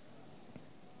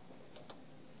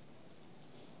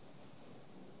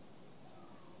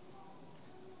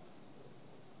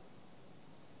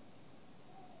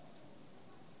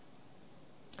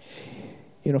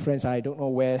 You know, friends, I don't know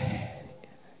where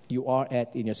you are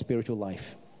at in your spiritual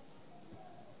life.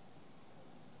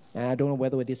 And I don't know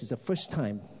whether this is the first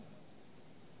time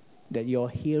that you're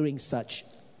hearing such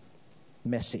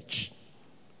message.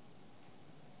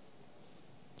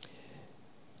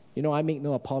 You know, I make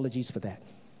no apologies for that.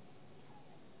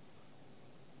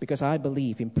 Because I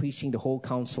believe in preaching the whole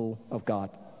counsel of God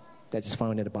that is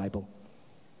found in the Bible.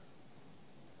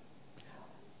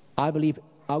 I believe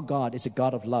our God is a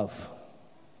God of love.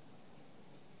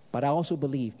 But I also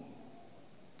believe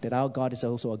that our God is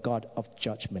also a God of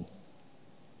judgment.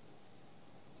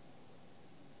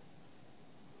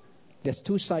 There's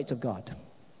two sides of God.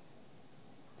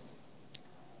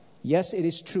 Yes, it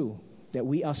is true that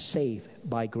we are saved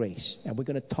by grace. And we're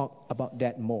going to talk about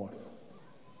that more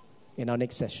in our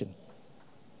next session.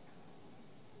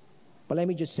 But let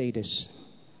me just say this.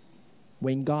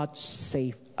 When God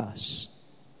saved us,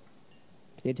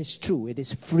 it is true, it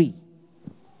is free.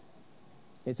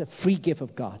 It's a free gift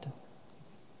of God.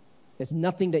 There's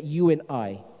nothing that you and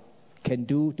I can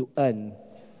do to earn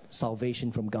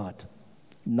salvation from God.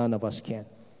 None of us can.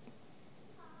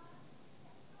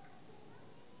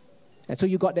 And so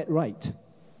you got that right.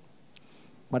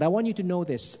 But I want you to know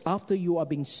this. After you are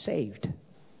being saved,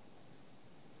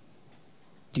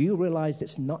 do you realize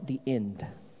that's not the end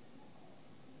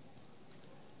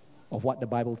of what the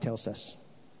Bible tells us?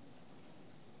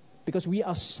 Because we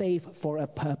are saved for a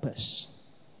purpose.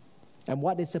 And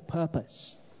what is the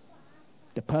purpose?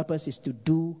 The purpose is to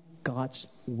do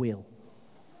God's will.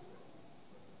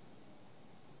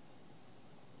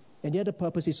 And the other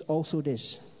purpose is also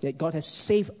this, that God has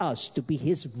saved us to be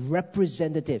His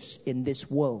representatives in this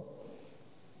world.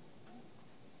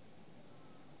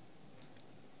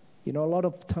 You know, a lot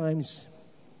of times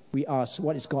we ask,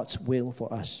 what is God's will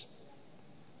for us?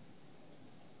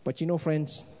 But you know,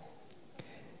 friends,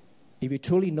 if you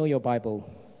truly know your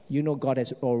Bible, you know God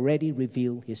has already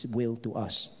revealed His will to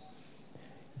us.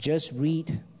 Just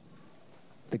read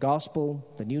the Gospel,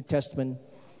 the New Testament,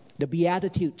 the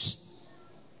Beatitudes.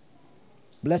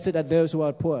 Blessed are those who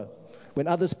are poor. When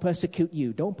others persecute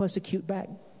you, don't persecute back.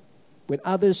 When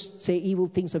others say evil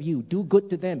things of you, do good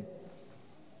to them.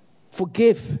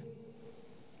 Forgive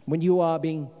when you are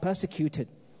being persecuted.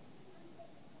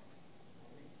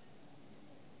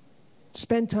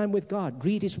 Spend time with God.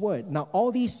 Read His Word. Now,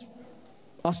 all these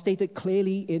are stated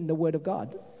clearly in the Word of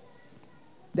God.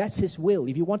 That's His will.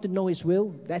 If you want to know His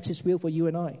will, that's His will for you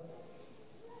and I.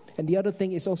 And the other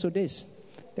thing is also this,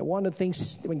 that one of the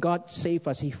things when God saves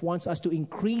us, He wants us to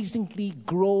increasingly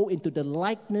grow into the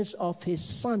likeness of His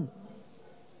Son.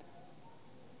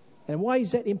 And why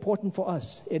is that important for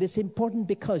us? It is important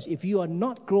because if you are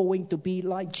not growing to be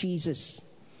like Jesus,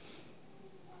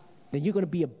 then you're going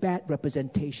to be a bad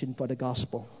representation for the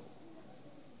gospel.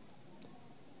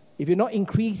 If you're not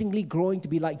increasingly growing to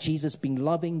be like Jesus, being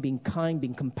loving, being kind,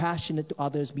 being compassionate to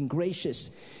others, being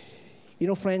gracious. You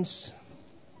know, friends,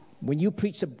 when you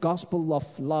preach the gospel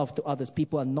of love to others,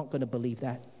 people are not going to believe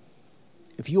that.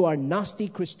 If you are a nasty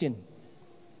Christian,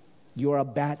 you are a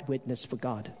bad witness for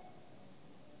God.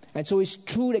 And so it's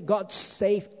true that God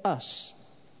saved us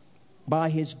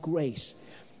by His grace.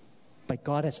 But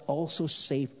God has also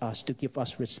saved us to give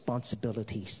us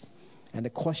responsibilities. And the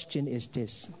question is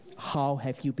this: how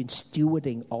have you been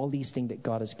stewarding all these things that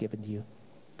God has given you?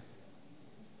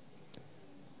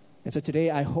 And so today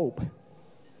I hope,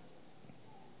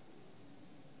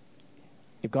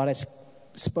 if God has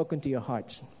spoken to your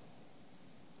hearts,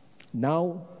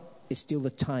 now is still the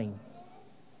time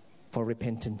for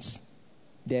repentance.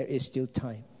 There is still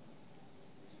time.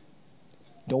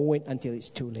 Don't wait until it's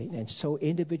too late. And so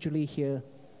individually here,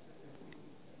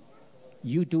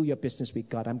 you do your business with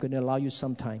God. I'm going to allow you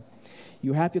some time.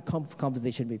 You have your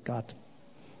conversation with God.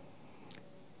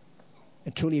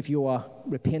 And truly, if you are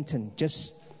repentant,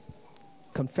 just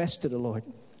Confess to the Lord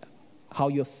how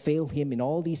you have failed Him in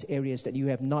all these areas that you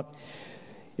have not.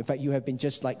 In fact, you have been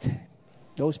just like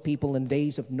those people in the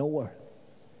days of Noah,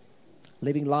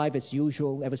 living life as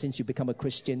usual ever since you become a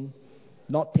Christian,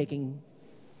 not taking,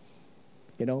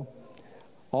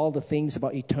 all the things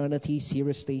about eternity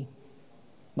seriously,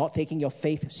 not taking your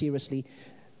faith seriously.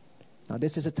 Now,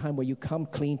 this is a time where you come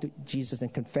clean to Jesus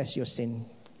and confess your sin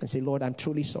and say, Lord, I'm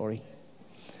truly sorry.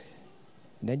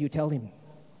 And then you tell Him.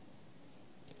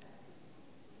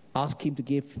 Ask Him to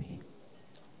give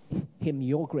Him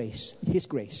your grace, His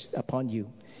grace upon you,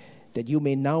 that you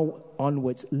may now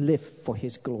onwards live for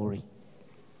His glory.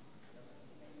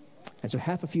 And so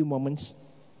have a few moments,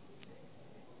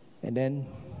 and then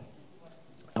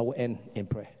I will end in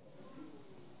prayer.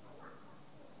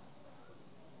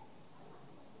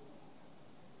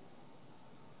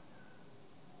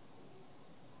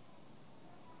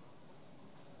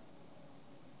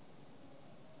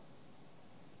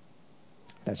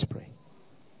 Let's pray.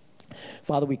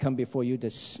 Father, we come before you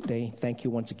this day. Thank you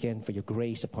once again for your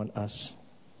grace upon us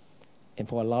and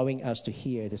for allowing us to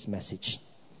hear this message.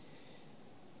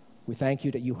 We thank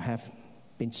you that you have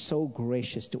been so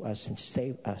gracious to us and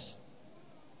saved us.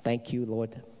 Thank you,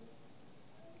 Lord,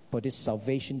 for this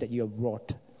salvation that you have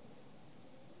wrought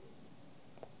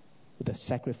with the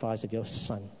sacrifice of your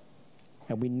Son.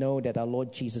 And we know that our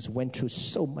Lord Jesus went through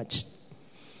so much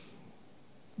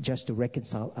just to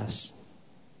reconcile us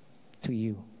to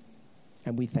you.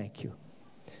 And we thank you.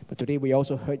 But today we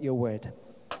also heard your word,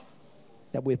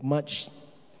 that with much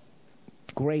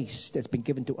grace that's been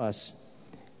given to us,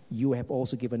 you have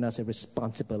also given us a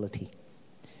responsibility.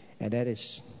 And that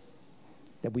is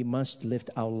that we must live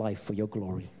our life for your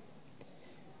glory.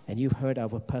 And you've heard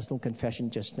our personal confession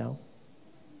just now.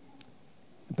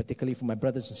 And particularly for my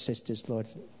brothers and sisters, Lord,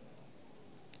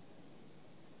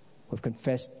 who've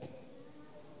confessed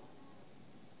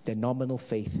their nominal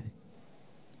faith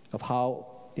of how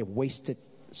they've wasted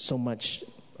so much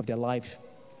of their life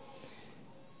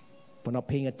for not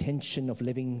paying attention of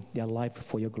living their life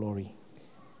for your glory.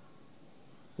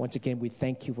 Once again, we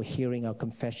thank you for hearing our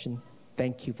confession.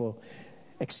 Thank you for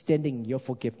extending your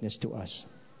forgiveness to us.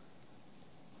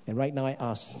 And right now I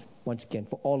ask once again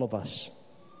for all of us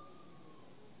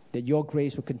that your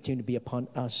grace will continue to be upon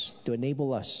us to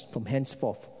enable us from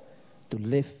henceforth to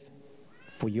live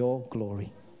for your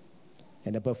glory.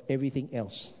 And above everything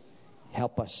else,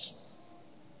 help us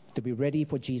to be ready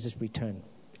for Jesus' return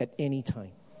at any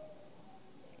time.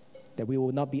 That we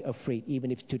will not be afraid,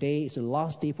 even if today is the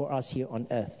last day for us here on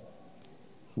earth.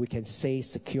 We can say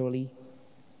securely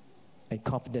and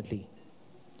confidently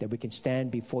that we can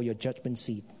stand before your judgment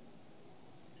seat.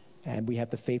 And we have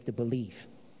the faith to believe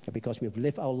that because we have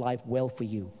lived our life well for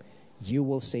you, you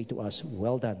will say to us,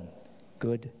 well done,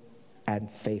 good and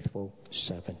faithful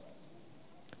servant.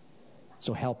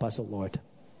 So help us, O Lord.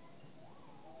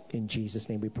 In Jesus'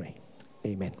 name we pray.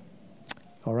 Amen.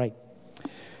 All right.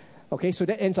 Okay, so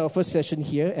that ends our first session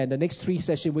here. And the next 3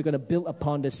 sessions, we're going to build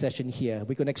upon this session here.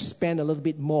 We're going to expand a little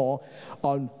bit more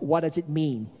on what does it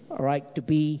mean, all right, to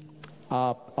be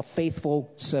a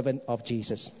faithful servant of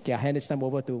Jesus. Okay, I hand this time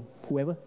over to whoever.